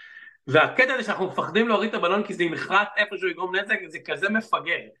 והקטע הזה שאנחנו מפחדים להוריד את הבלון, כי זה ינחת איפשהו יגרום נזק, זה כזה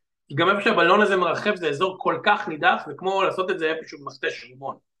מפגר. גם איפה שהבלון הזה מרחב, זה אזור כל כך נידח, וכמו לעשות את זה איפשהו במכתש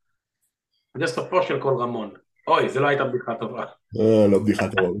רימון. זה סופו של כל רמון. אוי, זה לא הייתה בדיחה טובה. לא בדיחה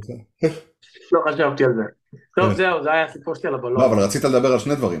טובה. לא חשבתי על זה. טוב, זהו, זה היה הסיפור שלי על הבלון. לא, אבל רצית לדבר על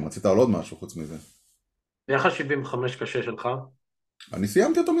 2 דברים, רצית על עוד משהו חוץ מזה. איך ה-75 קשה שלך? אני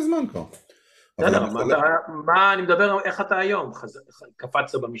סיימתי אותו מזמן כבר, אבל בסדר, אני חולה. מה אני מדבר, איך אתה היום?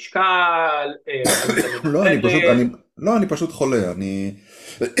 קפצת במשקל, עלית לא, אני פשוט, מנטרלת? לא, אני פשוט חולה,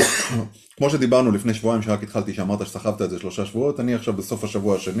 כמו שדיברנו לפני שבועיים שרק התחלתי שאמרת שסחבת את זה 3 שבועות, אני עכשיו בסוף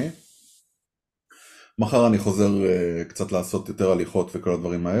השבוע השני, מחר אני חוזר קצת לעשות יותר הליכות וכל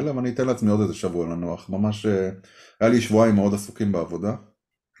הדברים האלה, ואני אתן לעצמי עוד איזה שבוע לנוח, ממש, היה לי שבועיים מאוד עסוקים בעבודה,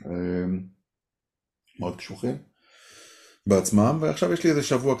 אה, מאוד קשוחים בעצמם, ועכשיו יש לי איזה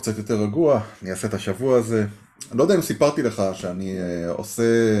שבוע קצת יותר רגוע, אני אעשה את השבוע הזה, אני לא יודע אם סיפרתי לך שאני עושה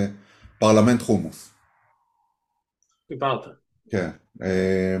פרלמנט חומוס. דיברת. כן,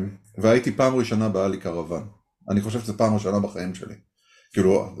 והייתי פעם ראשונה באלי קרוון. אני חושב שזו פעם ראשונה בחיים שלי.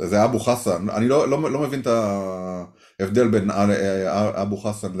 כאילו, זה אבו חסן, אני לא מבין את ההבדל בין אבו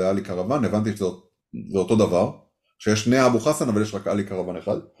חסן לאלי קרוון, הבנתי שזה אותו דבר, שיש שני אבו חסן אבל יש רק אלי קרוון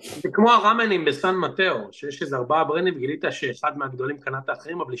אחד. זה כמו הרמנים בסן מטאו, שיש איזה 4 ברנדים, וגילית שאחד מהגדולים קנה את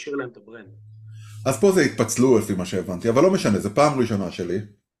האחרים, אבל השאיר להם את הברנד. אז פה זה התפצלו לפי מה שהבנתי, אבל לא משנה, זו פעם ראשונה שלי.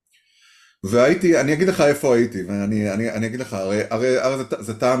 והייתי, אני אגיד לך איפה הייתי, ואני אגיד לך, הרי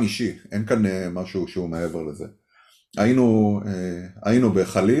זה טעם אישי, אין כאן משהו שהוא מעבר לזה. היינו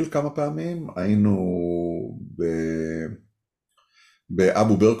בחליל כמה פעמים, היינו ב...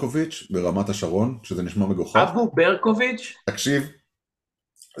 באבו ברקוביץ' ברמת השרון, שזה נשמע מגוחך. אבו ברקוביץ'? תקשיב,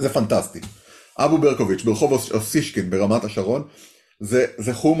 זה פנטסטי. אבו ברקוביץ' ברחוב אוסישקין ברמת השרון,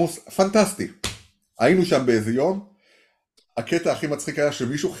 זה חומוס פנטסטי. היינו שם באיזה יום, הקטע הכי מצחיק היה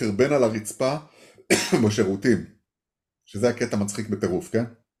שמישהו חרבן על הרצפה בשירותים, שזה הקטע מצחיק בטירוף, כן?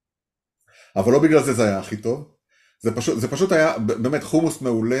 אבל לא בגלל זה היה הכי טוב. זה פשוט היה באמת חומוס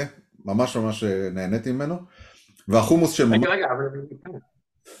מעולה, ממש ממש נהניתי ממנו, והחומוס של ממש... רגע, אבל...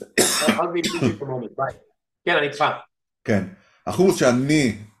 כן, אני איתך. כן, החומוס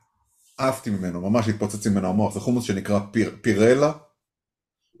שאני אהבתי ממנו, ממש התפוצץ ממנו המוח, זה חומוס שנקרא פירלה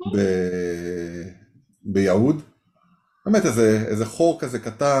ביהוד. באמת איזה חור כזה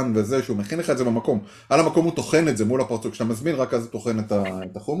קטן וזה, שהוא מכין לך את זה במקום. על המקום הוא טוחן את זה מול הפרצוף, כשאתה מזמין רק אז הוא טוחן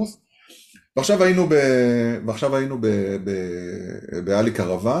את החומוס. ועכשיו היינו באלי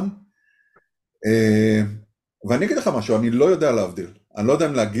קרוון, ואני אגיד לך משהו, אני לא יודע להבדיל. אני לא יודע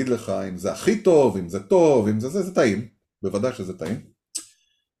אם להגיד לך אם זה הכי טוב, אם זה טוב, אם זה טעים. בוודאי שזה טעים.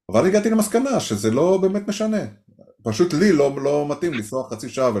 אבל הגעתי למסקנה שזה לא באמת משנה. פשוט לי לא מתאים לנסוע חצי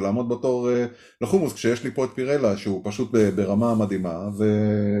שעה ולעמוד בתור לחומוס, כשיש לי פה את פירלה, שהוא פשוט ברמה מדהימה,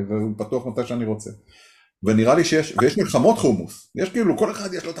 והוא פתוח מתי שאני רוצה. ונראה לי ויש מלחמות חומוס. יש כאילו, כל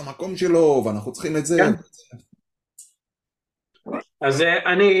אחד יש לו את המקום שלו, ואנחנו צריכים את זה. כן. אז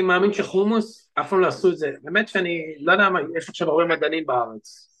אני מאמין שחומוס, אף פעם לא עשו את זה. באמת שאני, לא יודע מה, יש עכשיו הרבה מדענים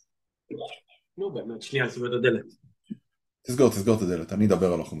בארץ. נו באמת, שנייה, סביב את הדלת. תסגור את הדלת, אני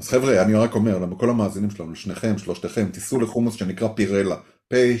אדבר על החומוס. חבר'ה, אני רק אומר, לכל המאזינים שלנו, לשניכם, שלושתכם, תיסעו לחומוס שנקרא פירלה,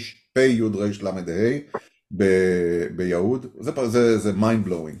 פי-יוד-ריש-למד-ה, ביהוד. זה mind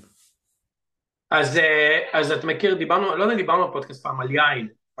blowing. אז את מכיר, דיברנו, לא יודע, דיברנו בפודקאסט פעם על יין,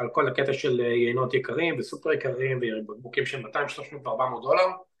 על כל הקטע של יינות יקרים וסופר יקרים ובקבוקים של 200, 300 ו-400 דולר,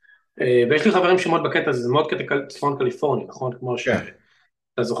 ויש לי חברים שמאוד בקטע הזה, זה מאוד קטע צפון קליפורני, נכון? כמו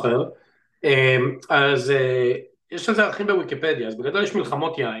שאתה זוכר. אז יש על זה ערכים בוויקיפדיה, אז בגדול יש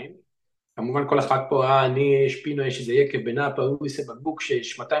מלחמות יין, כמובן כל אחד פה, אני, יש פינו, יש איזה יקב בנאפה, הוא עושה בקבוק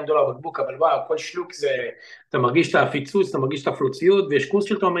שיש 200 דולר בקבוק, אבל וואו, כל שלוק זה, אתה מרגיש את האפיצוץ, אתה מרגיש את הפלוציות, ויש קורס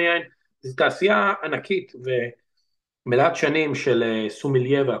של תומר יין, זו תעשייה ענקית ומלאת שנים של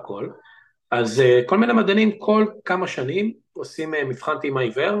סומיליה והכל, אז כל מיני מדענים כל כמה שנים עושים מבחן טעימה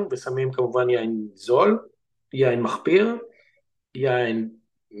עיוור, ושמים כמובן יין זול, יין מחפיר, יין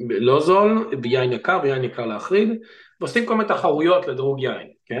לא זול, ויין יקר ויין יקר להחריד, ועושים כל מיני תחרויות לדרוג יין,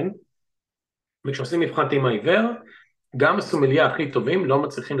 כן? וכשעושים מבחן טעימה עיוור, גם הסומיליה הכי טובים לא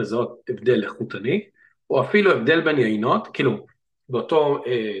מצליחים לזהות הבדל איכותני, או אפילו הבדל בין יינות, כאילו באותו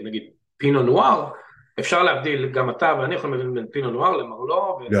נגיד פינו נואר, אפשר להבדיל, גם אתה ואני יכולים להבדיל בין פינו נואר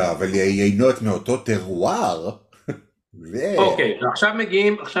למרלו. לא, אבל יינות מאותו טרואר. אוקיי, עכשיו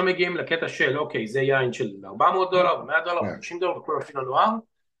מגיעים לקטע של, אוקיי, זה יין של 400 דולר, 100 דולר, 50 דולר, וכל הפינו נואר,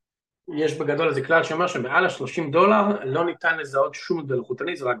 יש בגדול איזה כלל שאומר שמעל ה-30 דולר לא ניתן לזהות שום הבדל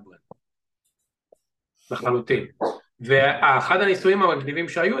איכותני, זה רק ברנד. לחלוטין. ואחד הניסויים המגניבים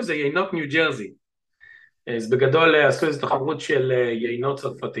שהיו זה יינות ניו ג'רזי. אז בגדול עשו איזו תחרות של יינות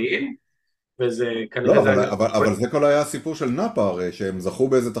צרפתיים, וזה כנראה... לא, אבל זה כל היה הסיפור של נאפה, הרי שהם זכו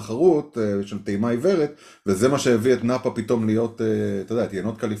באיזה תחרות של טעימה עיוורת, וזה מה שהביא את נאפה פתאום להיות, אתה יודע, את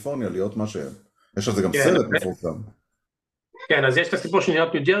יינות קליפורניה, להיות מה שהם. יש על זה גם סרט מפורסם. כן, אז יש את הסיפור של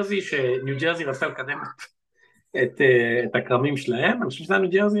יינות ניו ג'רזי, שניו ג'רזי רצה לקדם את הכרמים שלהם, אני חושב שזה היה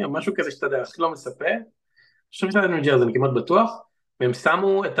ניו ג'רזי, או משהו כזה שאתה יודע, הכי לא מספה, חושב שזה ניו ג'רזי, אני כמעט בטוח, והם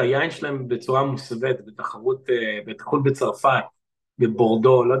שמו את היין שלהם בצורה מוסווית, בתחרות בצרפת,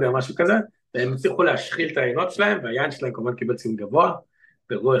 בבורדו, לא יודע, משהו כזה, והם הצליחו להשחיל את היינות שלהם, והיין שלהם כמובן קיבל ציון גבוה,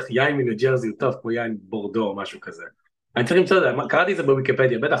 וראו איך יין מניו ג'רזי הוא טוב כמו יין בורדו או משהו כזה. אני צריך למצוא את זה, קראתי את זה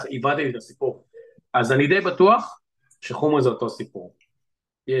בוויקיפדיה, בטח הבנתי את הסיפור. אז אני די בטוח שחומוס זה אותו סיפור.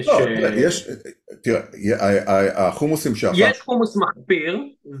 יש... לא, תראה, החומוסים שאכלנו, יש חומוס מחפיר,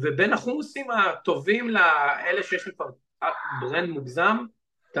 ובין החומוסים הטובים לאלה שיש לי כבר ברנד מוגזם,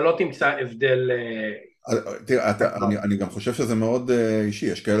 אתה לא תמצא הבדל... תראה, אני גם חושב שזה מאוד אישי,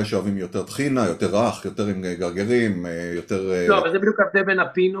 יש כאלה שאוהבים יותר טחינה, יותר רך, יותר עם גרגרים, יותר... לא, אבל זה בדיוק ההבדל בין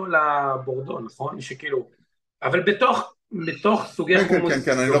הפינו לבורדו, נכון? שכאילו... אבל בתוך סוגי כן, כן, חומוס כן,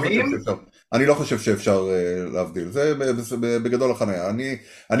 כן, דומים... אני לא חושב שאפשר להבדיל, זה בגדול החניה.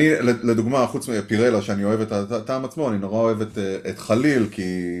 אני, לדוגמה, חוץ מפירלה שאני אוהב את הטעם עצמו, אני נורא אוהב את חליל,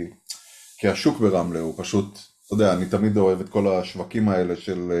 כי השוק ברמלה הוא פשוט, אתה יודע, אני תמיד אוהב את כל השווקים האלה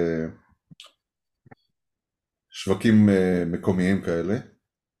של שווקים מקומיים כאלה.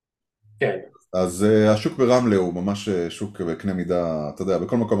 כן. אז השוק ברמלה הוא ממש שוק בקנה מידה, אתה יודע,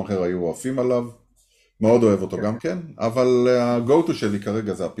 בכל מקום אחר היו עפים עליו, מאוד אוהב אותו גם כן, אבל ה-go-to שלי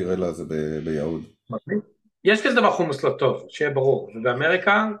כרגע זה הפירלה הזה ביהוד. יש כזה דבר חומוס לא טוב, שיהיה ברור,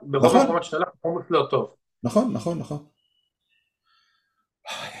 ובאמריקה, ברוב המקומות שאתה הולך, חומוס לא טוב. נכון, נכון, נכון.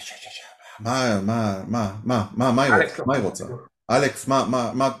 מה היא רוצה? אלכס,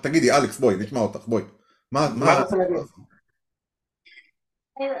 תגידי, אלכס, בואי, נשמע אותך, בואי. מה אתה רוצה להגיד?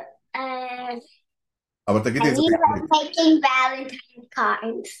 אבל תגידי את זה. I need help making Valentine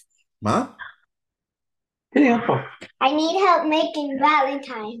cards. מה? I need help making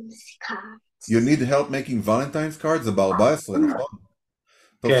Valentine's cards. You need help making Valentine's cards? זה ב-14, נכון?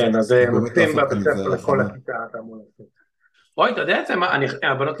 כן, אז הם עושים בבית ספר לכל הכיתה, אתה אמור לעשות. אוי, אתה יודע את זה?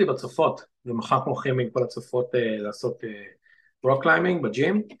 הבנות לי בצופות, ומחר אנחנו הולכים עם כל הצופות לעשות רוק קליימינג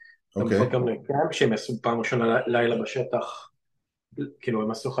בג'ים. אוקיי. שהם עשו פעם ראשונה לילה בשטח, כאילו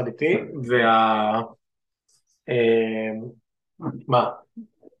הם עשו אחד איתי, מה?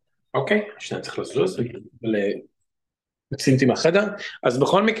 אוקיי, שנייה צריך לזוז, יוצאים מהחדר. אז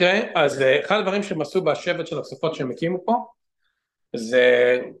בכל מקרה, אז אחד הדברים שהם עשו בשבט של הצופות שהם הקימו פה,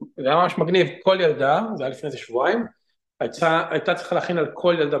 זה היה ממש מגניב, כל ילדה, זה היה לפני איזה שבועיים, הייתה צריכה להכין על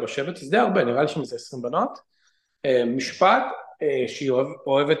כל ילדה בשבט, זה די הרבה, נראה לי שם זה 20 בנות, משפט שהיא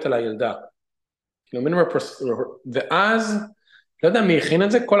אוהבת על הילדה. ואז, לא יודע מי הכין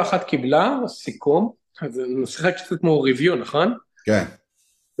את זה, כל אחת קיבלה סיכום, זה נושא קצת כמו ריוויו, נכון? כן.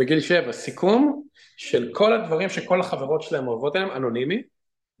 בגיל 7, סיכום של כל הדברים שכל החברות שלהם אוהבות עליהם, אנונימי,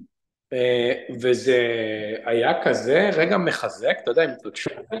 וזה היה כזה רגע מחזק, אתה יודע, עם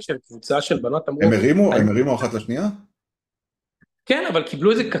של קבוצה של בנות אמרו... הם הרימו אחת לשנייה? כן, אבל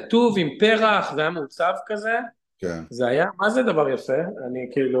קיבלו איזה כתוב עם פרח, זה היה מעוצב כזה, כן. זה היה, מה זה דבר יפה, אני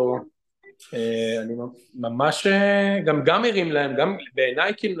כאילו, אני ממש, גם הרים להם, גם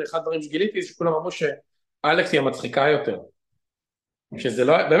בעיניי כאילו, אחד הדברים שגיליתי, שכולם אמרו שאלכס היא המצחיקה יותר. שזה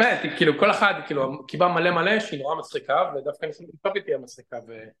לא, באמת, כאילו כל אחד, כאילו, קיבה מלא שהיא נורא מצחיקה, ודווקא אני חושב שטוב תהיה מצחיקה, אז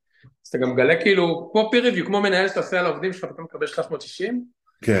אתה גם מגלה כאילו, כמו פיר ריוויו, כמו מנהל שאתה עושה על העובדים שלך, אתה מקבל 360.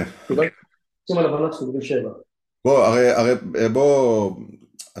 כן. כאילו, על הבנות של בגיל 7. בוא,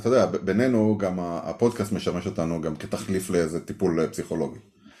 אתה יודע, בינינו גם הפודקאסט משמש אותנו גם כתחליף לאיזה טיפול פסיכולוגי.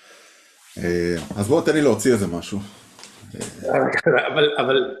 אז בוא תן לי להוציא איזה משהו.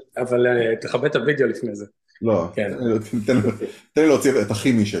 אבל תכבד את הוידאו לפני זה. לא, תן לי להוציא את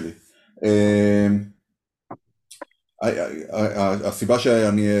הכימי שלי. הסיבה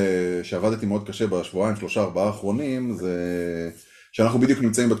שעבדתי מאוד קשה בשבועיים, 3-4 האחרונים, זה שאנחנו בדיוק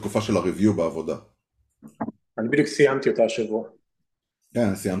נמצאים בתקופה של הריוויו בעבודה. אני בדיוק סיימתי אותה השבוע.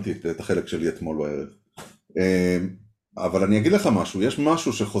 כן, סיימתי את החלק שלי אתמול בערב. אבל אני אגיד לך משהו, יש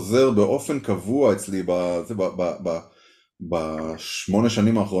משהו שחוזר באופן קבוע אצלי ב8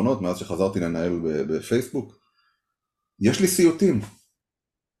 שנים האחרונות, מאז שחזרתי לנהל בפייסבוק. יש לי סיוטים.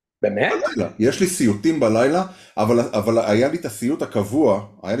 באמת? יש לי סיוטים בלילה, אבל היה לי את הסיוט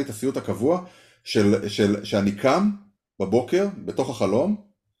הקבוע, שאני קם בבוקר, בתוך החלום,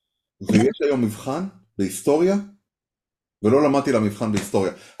 ויש היום מבחן בהיסטוריה, ולא למדתי למבחן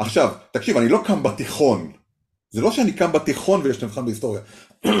בהיסטוריה. עכשיו, תקשיב, אני לא קם בתיכון. זה לא שאני קם בתיכון ויש מבחן בהיסטוריה.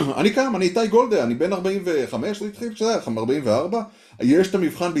 אני איתי גולדה, אני בן 45, זה התחיל כשזה, 44, יש את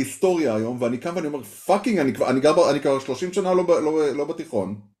המבחן בהיסטוריה היום, ואני קם ואני אומר, פאקינג, אני כבר 30 שנה לא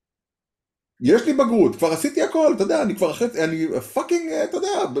בתיכון. יש לי בגרות, כבר עשיתי הכל, אתה יודע, אני פאקינג, אתה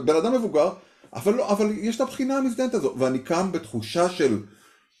יודע, בן אדם מבוגר, אבל יש את הבחינה המזדיינת הזו, ואני קם בתחושה של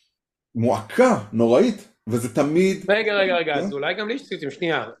מועקה נוראית, וזה תמיד... רגע, אז אולי גם לי יש סיוטים,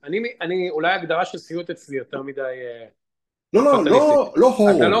 שנייה. אולי הגדרה של סיוט אצלי יותר מדי פטליסטית. לא אתה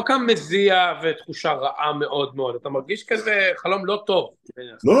הורור. לא קם מזיע ותחושה רעה מאוד מאוד, אתה מרגיש כזה חלום לא טוב.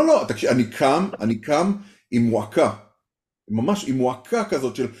 לא, תקשיב, אני קם עם מועקה. ממש עם מועקה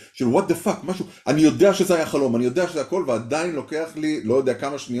כזאת של what the fuck, משהו, אני יודע שזה היה חלום, אני יודע שזה הכל, ועדיין לוקח לי, לא יודע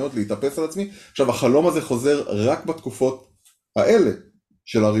כמה שניות להתאפס על עצמי. עכשיו, החלום הזה חוזר רק בתקופות האלה,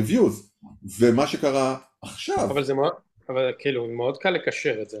 של הריוויוז, ומה שקרה עכשיו. אבל כאילו, מאוד קל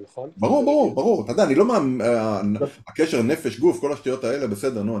לקשר את זה, נכון? ברור, אתה יודע, אני לא הקשר נפש גוף, כל השטויות האלה,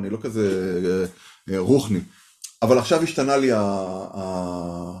 בסדר, נו, אני לא כזה רוחני. אבל עכשיו השתנה לי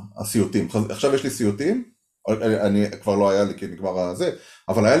הסיוטים, עכשיו יש לי סיוטים, אני כבר לא היה לי כי נגמר הזה,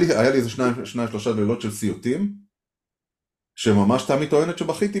 אבל היה לי איזה שניים שלושה לילות של סיוטים, שממש תמי טוענת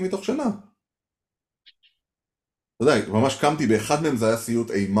שבכיתי מתוך שינה. אתה יודע, ממש קמתי, באחד מהם זה היה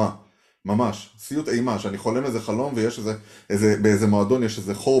סיוט אימה, ממש, סיוט אימה, שאני חולם איזה חלום ויש באיזה מועדון יש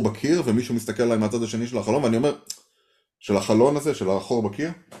איזה חור בקיר, ומישהו מסתכל עליי מהצד השני של החלום, ואני אומר, של החלון הזה, של החור בקיר,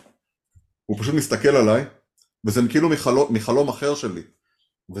 הוא פשוט מסתכל עליי, וזה כאילו מחלום אחר שלי.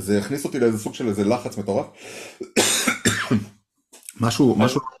 וזה הכניס אותי לאיזה סוג של איזה לחץ מטורף. משהו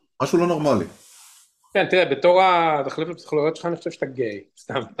לא נורמלי. כן, תראה, בתור התחליף לפסיכולוגיות שלך, אני חושב שאתה גיי,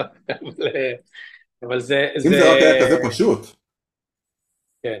 סתם. אבל זה... אם זה רק היה כזה פשוט.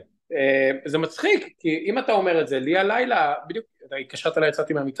 כן. זה מצחיק, כי אם אתה אומר את זה, לי הלילה, בדיוק, אתה התקשרת אליי,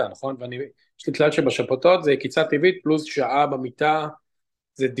 יצאתי מהמיטה, נכון? יש לי כלל שבשפוטות, זה קיצה טבעית, פלוס שעה במיטה,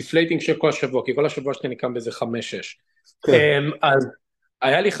 זה דיפלייטינג של כל השבוע, כי כל השבוע שאני קם באיזה 5-6. אז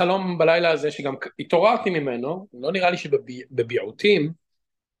היה לי חלום בלילה הזה, שגם התעוררתי ממנו, לא נראה לי שבביעותים,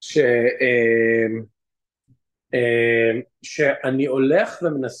 שאני הולך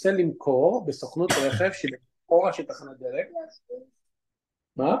ומנסה למכור בסוכנות רכב, שהיא במקורה של תחנת דלק.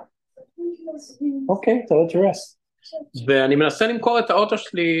 מה? אוקיי, אתה לא תרס. ואני מנסה למכור את האוטו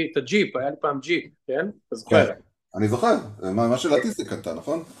שלי, את הג'יפ, היה לי פעם ג'יפ, כן? אתה זוכר? כן, אני זוכר, מה שלעתי זה קטן,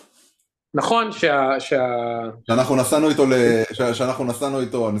 נכון? נכון, שאנחנו נסענו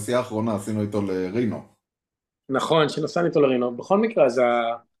איתו, הנסיעה האחרונה, עשינו איתו לרינו. נכון, שנסענו איתו לרינו. בכל מקרה,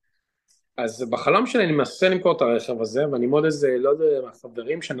 אז בחלום שלי אני מנסה למכור את הרכב הזה, ואני מאוד איזה, לא יודע,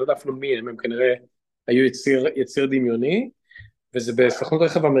 מהחברים שאני לא יודע אפילו מי הם כנראה היו יציר דמיוני, וזה בסוכנות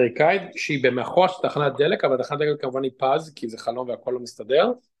רכב אמריקאית, שהיא במאחורה של תחנת דלק, אבל תחנת דלק כמובן היא פז, כי זה חלום והכל לא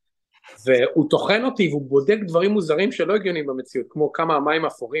מסתדר, והוא תוכן אותי, והוא בודק דברים מוזרים שלא הגיונים במציאות, כמו כמה המים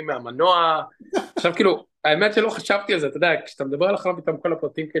אפורים מהמנוע. עכשיו כאילו, האמת שלא חשבתי על זה, אתה יודע, כשאתה מדבר על החלום, פתאום כל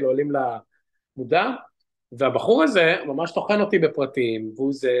הפרטים כאילו עולים למודע, והבחור הזה ממש תוכן אותי בפרטים,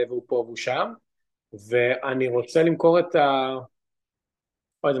 והוא זה, והוא פה, והוא שם, ואני רוצה למכור את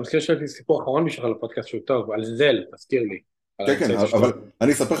זה מזכיר שיש לי סיפור אחרון בשביל לפודקאסט שהוא טוב, על זל, תזכיר לי. כן, אבל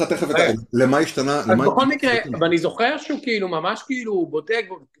אני אספר לך תכף למה השתנה. אז בכל מקרה, ואני זוכר שהוא כאילו, ממש כאילו, בודק,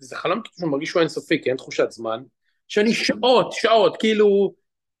 זה חלום כאילו שהוא מרגיש שהוא אינסופי, כי אין תחושת זמן, שאני שעות, כאילו,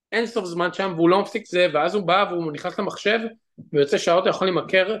 אינסוף זמן שם, והוא לא מפסיק זה, ואז הוא בא והוא נכנס למחשב, ויוצא שעות, הוא יכול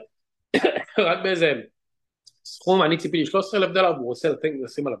למכר רק באיזה סכום, אני ציפיתי $13,000, והוא רוצה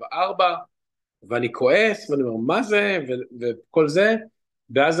לשים עליו 4, ואני כועס, ואני אומר, מה זה, וכל זה,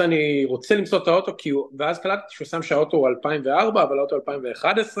 ואז אני רוצה למצוא את האוטו, ואז קלטתי שהוא שם שהאוטו הוא 2004, אבל האוטו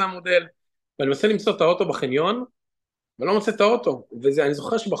 2011 המודל, ואני מנסה למצוא את האוטו בחניון, ולא מוצא את האוטו, ואני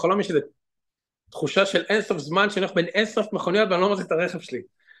זוכר שבחלום יש איזו תחושה של אינסוף זמן, שאני הולך בין אינסוף מכוניות, ואני לא מוצא את הרכב שלי,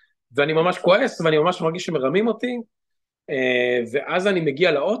 ואני ממש כועס, ואני ממש מרגיש שמרמים אותי, ואז אני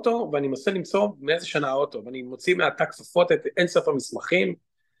מגיע לאוטו, ואני מנסה למצוא מאיזה שנה האוטו, ואני מוציא מהתא כפפות את אינסוף המסמכים,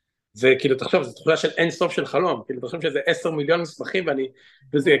 וכאילו תחשוב, זו תחושה של אין סוף של חלום, כאילו תחשוב שזה 10 מיליון מסמכים,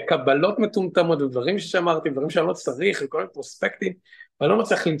 וזה קבלות מטומטמות, ודברים ששמרתי, ודברים שאני לא צריך, וכל מיני פרוספקטים, ואני לא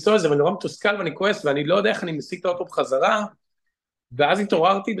מצליח למצוא את זה, ואני נורא מתוסכל ואני כועס, ואני לא יודע איך אני משיג את האוטו בחזרה, ואז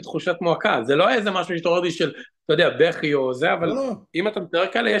התעוררתי בתחושת מועקה, זה לא איזה משהו שהתעוררתי של, אתה יודע, בכי או זה, אבל אם אתה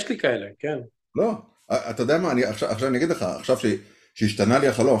מתאר כאלה, יש לי כאלה, כן. לא, אתה יודע מה, עכשיו אני אגיד לך, עכשיו שהשתנה לי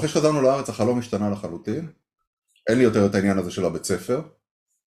החלום, אחרי שחזרנו לארץ, החלום השתנה לחלוטין, אין לי יותר את העניין הזה של הבית ספר,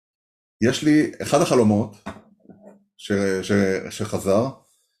 יש לי, אחד החלומות שחזר,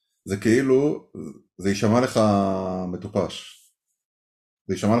 זה כאילו, זה יישמע לך מטופש.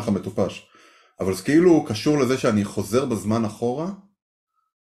 זה יישמע לך מטופש. אבל זה כאילו קשור לזה שאני חוזר בזמן אחורה.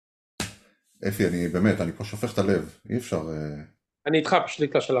 אפי, אני באמת, אני פה שופך את הלב. אי אפשר... אני איתך, פשוט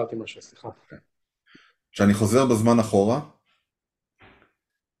התקשרתי משהו, סליחה. שאני חוזר בזמן אחורה,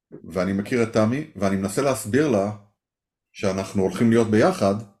 ואני מכיר את תמי, ואני מנסה להסביר לה שאנחנו הולכים להיות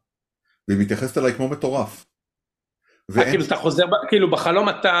ביחד, והיא מתייחסת אליי כמו מטורף. כאילו אתה חוזר, כאילו בחלום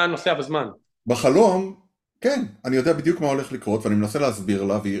אתה נוסע בזמן. בחלום, כן, אני יודע בדיוק מה הולך לקרות, ואני מנסה להסביר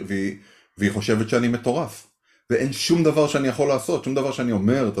לה, והיא חושבת שאני מטורף. ואין שום דבר שאני יכול לעשות, שום דבר שאני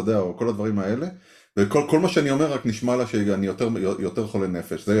אומר, אתה יודע, או כל הדברים האלה, וכל מה שאני אומר רק נשמע לה שאני יותר חולה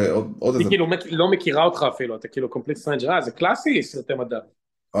נפש. זה עוד היא איזה... כאילו לא מכירה אותך אפילו, אתה כאילו קומפליט סטרנג', זה קלאסי סרטי מדע.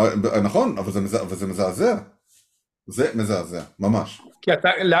 נכון, אבל זה מזעזע. זה מזעזע, ממש. כי אתה,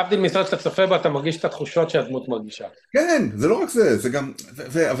 להבדיל מסרט שאתה צופה בה, אתה מרגיש את התחושות שהדמות מרגישה. כן, זה לא רק זה, זה גם,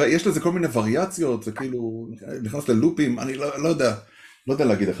 אבל יש לזה כל מיני וריאציות, זה כאילו, נכנס ללופים, אני לא יודע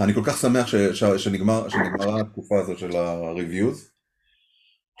להגיד לך, אני כל כך שמח שנגמרה התקופה הזאת של הריוויוז.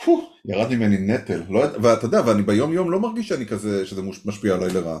 ירד ממני נטל, ואתה יודע, ואני ביום יום לא מרגיש שאני כזה, שזה משפיע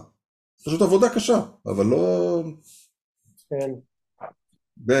עליי לרעה. זה פשוט עבודה קשה, אבל לא... כן.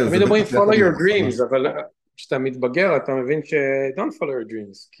 תמיד אומרים follow your dreams, אבל כשאתה מתבגר אתה מבין ש don't follow your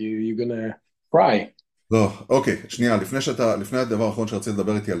dreams, כי you're gonna cry. לא, אוקיי, שנייה, לפני הדבר האחרון שרציתי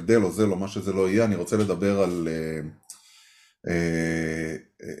לדבר איתי על דל או זל או מה שזה לא יהיה, אני רוצה לדבר על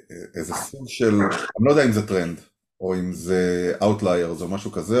איזה סוג של, אני לא יודע אם זה טרנד, או אם זה Outliers או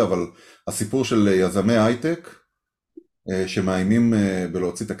משהו כזה, אבל הסיפור של יזמי הייטק, שמאיימים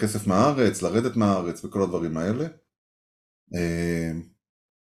בלהוציא את הכסף מהארץ, לרדת מהארץ וכל הדברים האלה.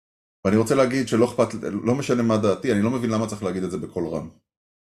 ואני רוצה להגיד שלא אכפת, לא משנה מה דעתי, אני לא מבין למה צריך להגיד את זה בקול רם.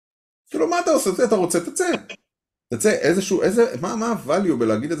 כאילו, מה אתה עושה? אתה רוצה? תצא, מה ה-value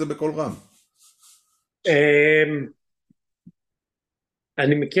בלהגיד את זה בקול רם?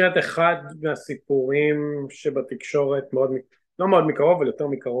 אני מכיר את אחד מהסיפורים שבתקשורת לא מאוד מקרוב, אבל יותר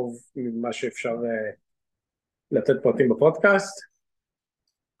מקרוב ממה שאפשר לתת פרטים בפודקאסט,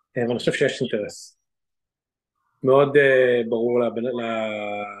 ואני חושב שיש אינטרס. מאוד ברור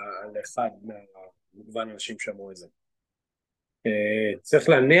לאחד מהמגוון אנשים שאמרו את זה. צריך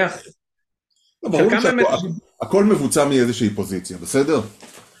להניח... ברור שהכל מבוצע מאיזושהי פוזיציה, בסדר?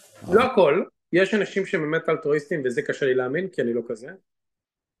 לא הכל, יש אנשים שבאמת אלטרואיסטים וזה קשה לי להאמין כי אני לא כזה,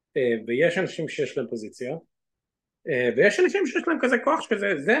 ויש אנשים שיש להם פוזיציה, ויש אנשים שיש להם כזה כוח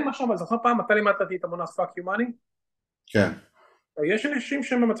שכזה, זה מה שאומר, זוכר פעם אתה לימדתי את המונח fuck you money? כן. יש אנשים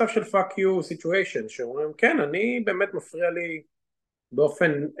שהם במצב של fuck you situation, שאומרים כן, אני באמת מפריע לי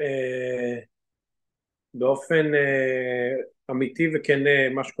באופן אמיתי וכן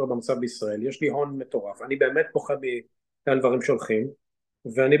מה שקורה במצב בישראל, יש לי הון מטורף, אני באמת פוחד מהדברים שהולכים,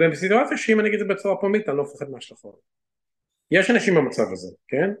 ואני בסיטואציה שאם אני אגיד את זה בצורה פומית, אני לא מפחד מהשלכות. יש אנשים במצב הזה,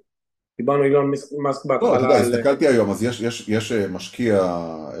 כן? דיברנו אילון מאסק בהתחלה. לא, אתה יודע, הסתכלתי היום, אז יש משקיע,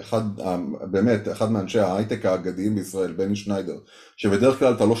 באמת, אחד מאנשי ההייטק האגדיים בישראל, בני שניידר, שבדרך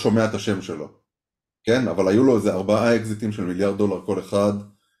כלל אתה לא שומע את השם שלו, כן? אבל היו לו איזה 4 אקזיטים של $1 מיליארד כל אחד,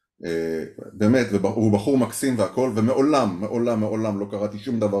 באמת, והוא בחור מקסים והכל, ומעולם לא קראתי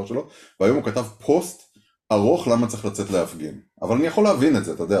שום דבר שלו, והיום הוא כתב פוסט ארוך למה צריך לצאת להפגין. אבל אני יכול להבין את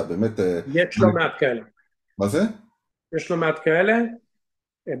זה, אתה יודע, באמת... יש לא מעט כאלה. מה זה? יש לא מעט כאלה,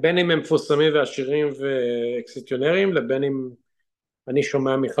 בין אם הם מפורסמים ועשירים ואקסיטיונרים, לבין אם אני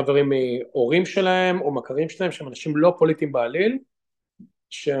שומע מחברים מהורים שלהם או מכרים שלהם, שהם אנשים לא פוליטיים בעליל,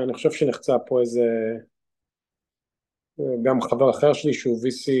 שאני חושב שנחצה פה איזה... גם חבר אחר שלי שהוא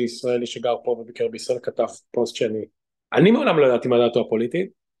VC ישראלי שגר פה וביקר בישראל כתב פוסט אני מעולם לא ידעתי מה דעתו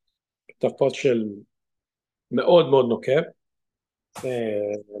הפוליטית, כתב פוסט של מאוד מאוד נוקב,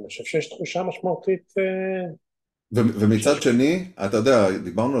 אני חושב שיש תחושה משמעותית. ומצד שני, אתה יודע,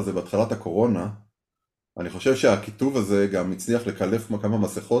 דיברנו על זה בהתחלת הקורונה, אני חושב שהכיתוב הזה גם הצליח לקלף כמה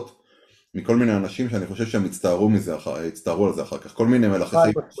מסכות מכל מיני אנשים שאני חושב שהם הצטערו על זה אחר כך, כל מיני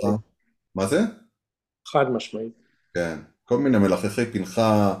מלחכי פנחה. מה זה? חד משמעית. כן, כל מיני מלחכי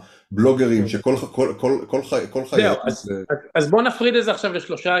פנחה, בלוגרים שכל חייהם... אז בואו נפריד את זה עכשיו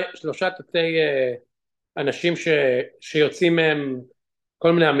לשלושה תתי אנשים שיוצאים מהם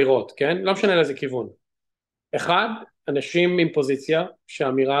כל מיני אמירות, כן? לא משנה לאיזה כיוון. אחד, אנשים עם פוזיציה,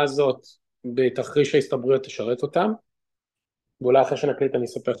 שהאמירה הזאת בתחריש ההסתברויות תשרת אותם, ואולי אחרי שנקליט אני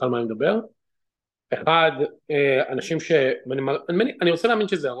אספר לך על מה אני מדבר. אחד, אנשים אני רוצה להאמין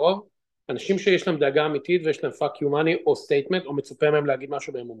שזה הרוב, אנשים שיש להם דאגה אמיתית ויש להם fuck you money או statement או מצופה מהם להגיד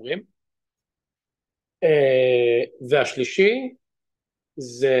משהו והם אומרים. והשלישי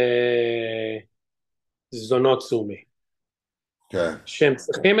זה זונות צומי. כן. שהם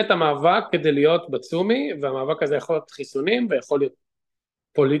צריכים את המאבק כדי להיות בצומי, והמאבק הזה יכול להיות חיסונים ויכול להיות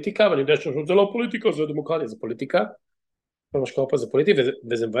פוליטיקה, ואני יודע שזה לא פוליטיקה, זה דמוקרטיה, זה פוליטיקה. כל מה שקורה פה זה פוליטי,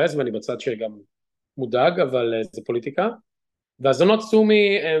 וזה מבאס, ואני בצד שגם מודאג, אבל זה פוליטיקה. והזונות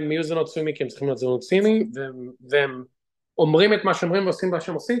צומי, הם יהיו זונות צומי כי הם צריכים להיות זונות צומי, והם אומרים את מה שאומרים ועושים מה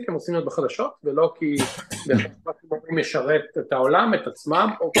שהם עושים, כי הם עושים להיות בחדשות, ולא כי מה שהם אומרים משרת את העולם, את עצמם,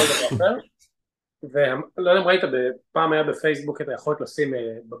 או כל דבר אחר. ולא יודע אם ראית, פעם היה בפייסבוק אתה יכולת לשים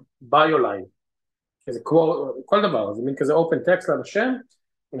ביוליין, שזה כל דבר, זה מין כזה open text לאנשים,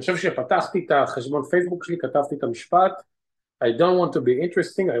 אני חושב שפתחתי את החשבון פייסבוק שלי, כתבתי את המשפט, I don't want to be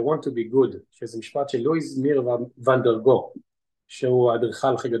interesting, I want to be good, שזה משפט של לואיז מיר ונדרגו, שהוא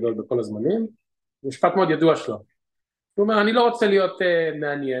האדריכל הכי גדול בכל הזמנים, משפט מאוד ידוע שלו. הוא אומר, אני לא רוצה להיות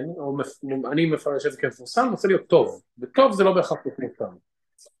מעניין, או אני מפרש את זה כמפורסם, אני רוצה להיות טוב, וטוב זה לא בהכרח מפורסם.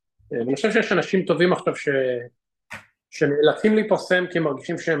 אני חושב שיש אנשים טובים עכשיו שנאלצים להיפרסם כי הם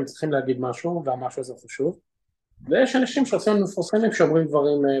מרגישים שהם צריכים להגיד משהו, והמשהו הזה חשוב, ויש אנשים שעושים מפורסמים שאומרים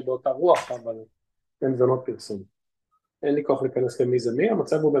דברים באותה רוח, אבל הם זה לא פרסום. אין לי כוח להיכנס למי זה מי,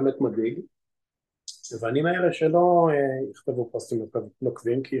 המצב הוא באמת מדאיג, ואני מאלה שלא יכתבו פוסטים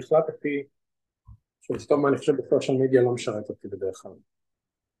נוקבים, כי החלטתי שלכתוב מה אני חושב בסושיאל מדיה לא משרת אותי בדרך כלל.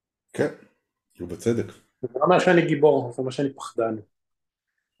 כן, ובצדק. זה לא אומר שאני גיבור, זה אומר שאני פחדן.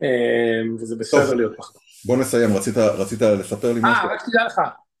 וזה בסדר להיות פחדן. בוא נסיים, רצית לספר לי משהו? רק תדע לך,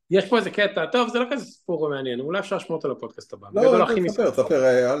 יש פה איזה קטע, טוב זה לא כזה סיפור מעניין, אולי אפשר לשמוע אותו לפודקאסט הבא. לא, תספר,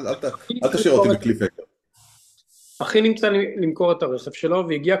 אל תשאיר אותי בקליפהנגר. אחי נמצא למכור את הרכב שלו,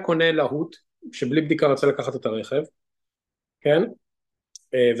 והגיע קונה להוט, שבלי בדיקה רצה לקחת את הרכב, כן?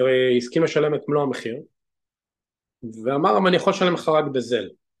 והסכים לשלם את מלוא המחיר, ואמר, אני יכול לשלם לך רק בזל.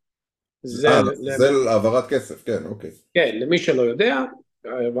 זל העברת כסף, כן, אוקיי. כן, למי שלא יודע,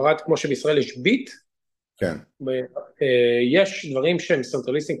 העברת כמו שבישראל יש ביט, כן. יש דברים שהם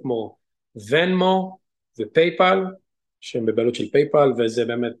סנטרליסטים כמו ונמו ופייפל, שהם בבעלות של פייפל, וזה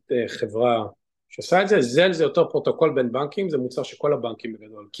באמת חברה שעושה את זה. זל זה אותו פרוטוקול בין בנקים, זה מוצר שכל הבנקים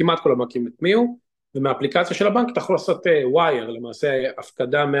בגדול, כמעט כל הבנקים הטמיעו, ומהאפליקציה של הבנק אתה יכול לעשות ווייר, למעשה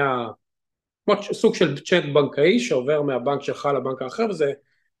הפקדה כמו סוג של צ'ק בנקאי שעובר מהבנק שלך לבנק האחר, וזה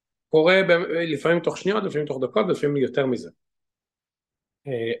קורה לפעמים תוך שניות, לפעמים תוך דקות, ולפעמים יותר מזה.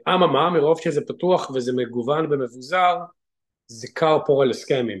 אממה, מרוב שזה פתוח וזה מגוון ומבוזר, זה קר פורל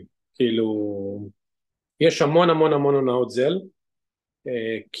סקאמים. כאילו, יש המון הונאות זל,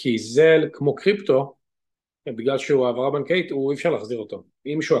 כי זל כמו קריפטו, בגלל שהוא העברה בנקאית, הוא אי אפשר להחזיר אותו.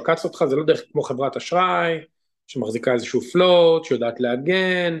 אם מישהו עקץ אותך, זה לא דרך כמו חברת אשראי, שמחזיקה איזשהו פלוט, שיודעת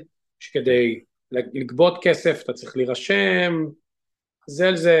להגן, שכדי לגבות כסף אתה צריך להירשם,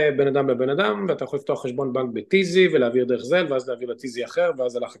 זל זה בן אדם בבן אדם, ואתה יכול לפתוח חשבון בנק בטיזי, ולהעביר דרך זל, ואז להעביר לטיזי אחר,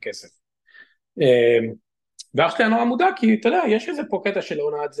 ואז הלך הכסף. ואח שלי נורא מודע, כי אתה יודע, יש איזה פה קטע של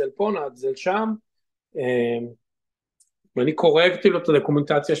הונאת זל פה, הונאת זל שם, ואני קורקתי לו את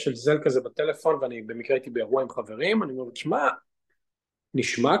הדוקומנטציה של זל כזה בטלפון, ואני במקרה הייתי באירוע עם חברים, אני אומר, תשמע,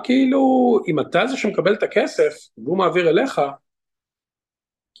 נשמע כאילו, אם אתה זה שמקבל את הכסף, והוא מעביר אליך,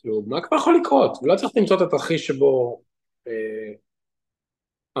 כאילו, מה כבר יכול לקרות? ולא צריך למצוא את התרחיש שבו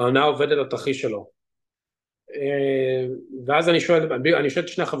ההונאה עובדת את התרחיש שלו. ואז אני שואל את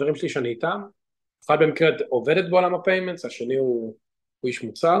שני החברים שלי שאני איתם, אחד במקרה עובדת בעולם הפיימנטס, השני הוא איש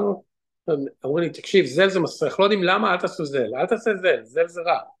מוצר, אמרו לי, תקשיב, זל זה מסריח, לא יודעים למה, אל תעשו זל, אל תעשה זל, זל זה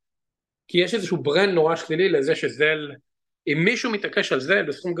רע. כי יש איזשהו ברנד נורא שלילי לזה שזל, אם מישהו מתעקש על זל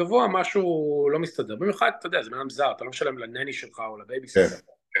בסכום גבוה, משהו לא מסתדר. במיוחד, אתה יודע, זה מנהל זר, אתה לא משלם לנני שלך או לבייביסיטר.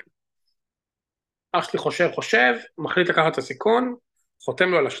 אח שלי חושב, מחליט לקחת את הסיכון, חותם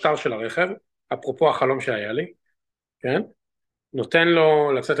לו על השטר של הרכב, אפרופו החלום שהיה לי, כן? נותן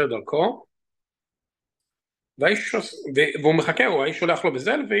לו לצאת לדרכו, והוא מחכה, האיש שולח לו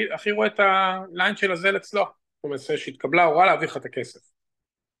בזל, ואחי רואה את הליין של הזל אצלו, הוא אומר שהתקבלה הוראה להעביר לך את הכסף.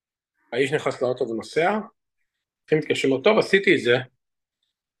 האיש נכנס לאוטו ונוסע, אחי מתקשר לו, טוב, עשיתי את זה,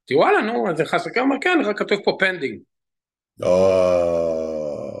 וואלה, נו, אז נכנס לכם, אומר, כן, רק כתוב פה פנדינג.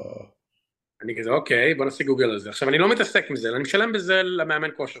 אני כזה, אוקיי, בוא נעשה גוגל על זה. עכשיו, אני לא מתעסק עם זה, אני משלם בזה למאמן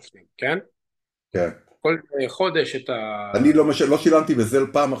כושר שלי, כן? כן. כל חודש את ה... אני לא שילמתי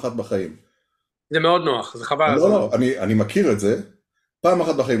בזל פעם אחת בחיים. זה מאוד נוח, זה חבל. לא, אני מכיר את זה, פעם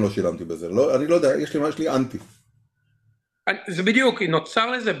אחת בחיים לא שילמתי בזל, אני לא יודע, יש לי אנטי. זה בדיוק,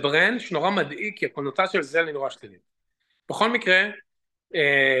 נוצר לזה ברנד שנורא מדאיג, כי הקונוטציה של זל היא נורא שלילית. בכל מקרה,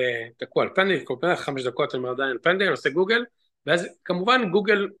 תקעו על פנדינג, כל פעם 5 דקות אני עדיין על פנדינג, אני עושה גוגל, ואז כמובן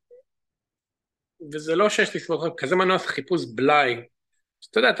גוגל, וזה לא שיש לי סביבות, כזה מנוע חיפוש בלי,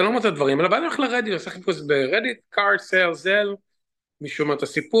 שאתה יודע, אתה לא מוצא דברים, אלא בעד הולך לרדיט, עושה חיפוש ברדיט, קארד, סייל, זל, מישהו אומר את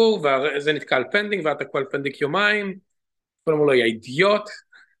הסיפור, וזה נתקע על פנדינג, ואתה תקוע על פנדינג יומיים, כולם אומר לו, יא אידיוט,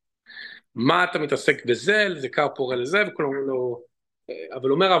 מה אתה מתעסק בזל, זה קר פורה לזה, וכולם אומר לו, אבל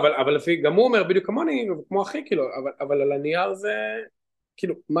הוא אומר, אבל לפי, גם הוא אומר, בדיוק כמוני, כמו אחי, כאילו, אבל על הנייר זה,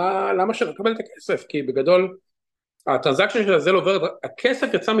 כאילו, למה שלקבל את הכסף? כי בגדול, הטרנזקשן של הזל עובר, הכסף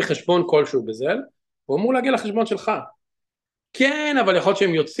יצא מחשבון כלשהו בזל, הוא אמור להגיע לחשבון שלך. כן, אבל יכול להיות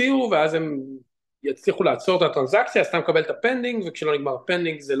שהם יוציאו, ואז הם יצליחו לעצור את הטרנזקציה, אז אתה מקבל את הפנדינג, וכשלא נגמר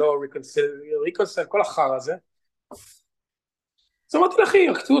הפנדינג זה לא ריקונסל, כל החר הזה. אז אמרתי לה, אחי,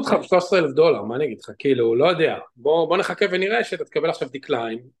 עקצו אותך ב$13,000, מה אני אגיד לך, כאילו, לא יודע, בוא נחכה ונראה שאתה תקבל עכשיו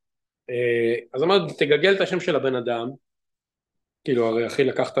דקליין. אז אמרתי, תגגל את השם של הבן אדם, כאילו, הרי אחי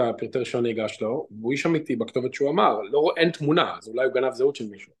לקח את הפרטי רישיון נהיגה שלו, והוא איש אמיתי בכתובת שהוא אמר, לא, אין תמונה, אז אולי הוא גנב זהות של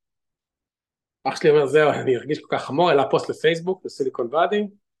מישהו. אח שלי אומר, זהו, אני ארגיש כל כך חמור, העלה פוסט לפייסבוק, בסיליקון ואדי,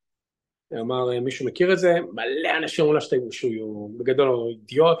 אמר, מישהו מכיר את זה, מלא אנשים אומרים לה שהוא בגדול הוא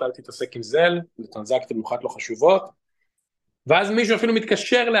אידיוט, אל תתעסק עם זל, זה טרנזקציות במיוחד לא חשובות, ואז מישהו אפילו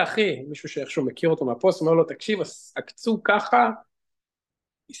מתקשר לאחי, מישהו שאיכשהו מכיר אותו מהפוסט, אומר לו, תקשיב, עקצו ככה,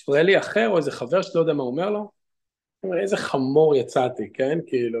 ישראלי אחר, או איזה חבר שלא יודע מה הוא אומר לו, הוא אומר, איזה חמור יצאתי, כן,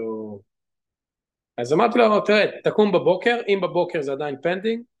 כאילו, אז אמרתי לו, תראה, תקום בבוקר, אם בבוקר זה עדיין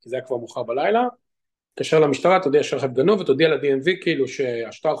פנדינג, כי זה היה כבר מאוחר בלילה, תקשר למשטרה, תודיע שהרכב גנוב, ותודיע ל-DMV, כאילו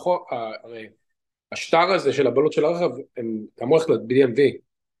שהשטר הרי השטר הזה של הבעלות של הרכב, אתה אמור ללכת ל-DMV,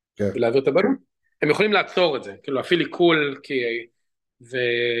 כן. ולהעביר את הבעלות, הם יכולים לעצור את זה, כאילו להפעיל עיקול,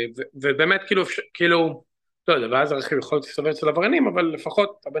 ובאמת כאילו, לא יודע, ואז הרכב יכול להסתובב אצל עבריינים, אבל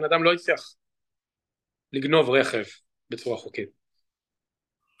לפחות הבן אדם לא יצליח לגנוב רכב בצורה חוקית.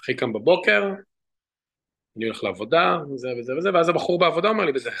 אחי קם בבוקר, אני הולך לעבודה, וזה וזה וזה, ואז הבחור בעבודה אומר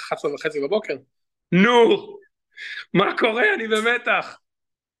לי, בזה 11:30 בבוקר, נו, מה קורה? אני במתח.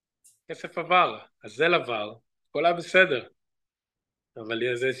 כסף עבר, הזל עבר, הכל היה בסדר. אבל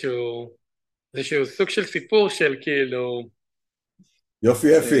יש איזשהו סוג של סיפור של כאילו... יופי,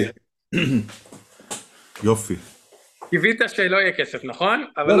 יפי. יופי. קיווית שלא יהיה כסף, נכון?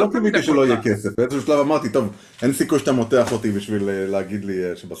 לא קיוויתי שלא יהיה כסף. באיזשהו שלב אמרתי, טוב, אין סיכוי שאתה מותח אותי בשביל להגיד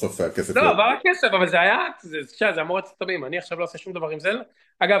לי שבסוף הכסף... לא, עבר הכסף, אבל זה היה, זה אמור לצאת טובים, אני עכשיו לא עושה שום דבר עם זה.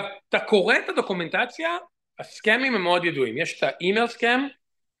 אגב, אתה קורא את הדוקומנטציה, הסקמים הם מאוד ידועים. יש את האימייל סקם,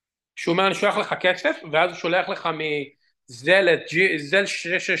 שהוא אומר, אני שולח לך כסף, ואז הוא שולח לך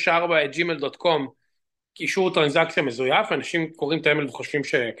מזל664@gmail.com, קישור טרנזקציה מזויף, אנשים קוראים את האימייל וחושבים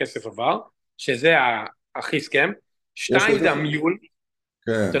שכסף עבר, שזה הכי סקם. 2 זה המיול.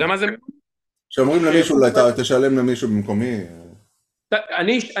 אתה יודע מה זה מיול? שאומרים למישהו, תשלם למישהו במקומי.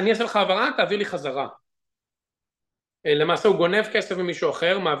 אני אעשה לך העברה, תעביר לי חזרה. למעשה הוא גונב כסף ממישהו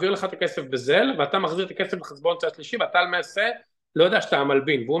אחר, מעביר לך את הכסף בזל, ואתה מחזיר את הכסף בחשבון צד שלישי, ואתה למעשה לא יודע שאתה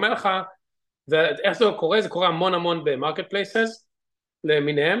המלבין. והוא אומר לך, ואיך זה קורה? זה קורה המון במרקט פלייסס,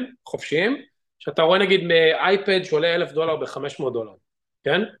 למיניהם, חופשיים, שאתה רואה נגיד מאייפד שעולה $1,000 ב$500,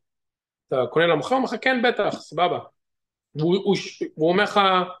 כן? אתה קונה למחר, הוא אומר לך, כן, בטח, סבבה. והוא אומר לך,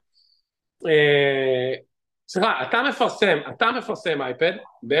 סליחה, אתה מפרסם אייפד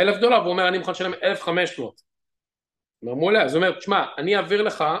ב$1,000, והוא אומר, אני מוכן לשלם 1,500. אומר, מעולה, אז הוא אומר, תשמע, אני אעביר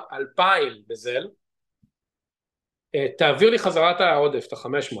לך 2,000 בזל, תעביר לי חזרת העודף, את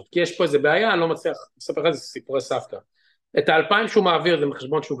ה-500, כי יש פה איזה בעיה, אני לא מצליח לספר איזה סיפורי סבתא. את ה-2,000 שהוא מעביר זה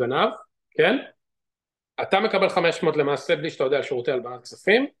מחשבון שהוא גנב, כן? אתה מקבל 500 למעשה בלי שאתה יודע על שירותי הלבנת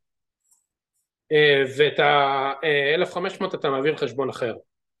כספים, ואת ה-1,500 אתה מעביר חשבון אחר.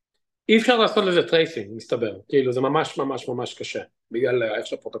 אי אפשר לעשות לזה טרייסינג, מסתבר, כאילו זה ממש קשה, בגלל איך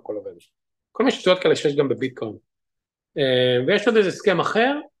שהפרוטוקול עובד. כל מיני שטויות כאלה שיש גם בביטקוין. ויש עוד איזה סכם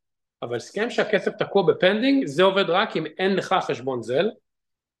אחר, אבל סכם שהכסף תקוע בפנדינג, זה עובד רק אם אין לך חשבון זל,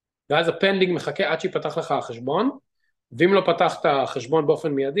 ואז הפנדינג מחכה עד שיפתח לך החשבון, ואם לא פתח את החשבון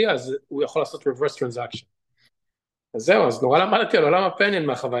באופן מיידי, אז הוא יכול לעשות reverse transaction. אז זהו, אז נורא למדתי על עולם הפנדינג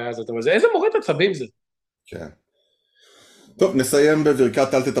מהחוויה הזאת, אבל זה איזה מורד עצבים זה. כן. טוב, נסיים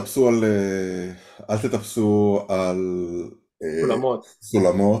בברכת אל תטפסו על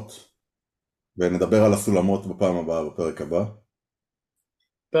סולמות, ונדבר על הסולמות בפעם הבאה, בפרק הבא.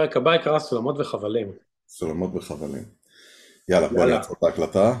 פרק הבא יקרא סולמות וחבלים. סולמות וחבלים. יאללה, בוא נעצור את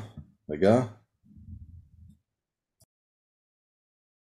ההקלטה. רגע.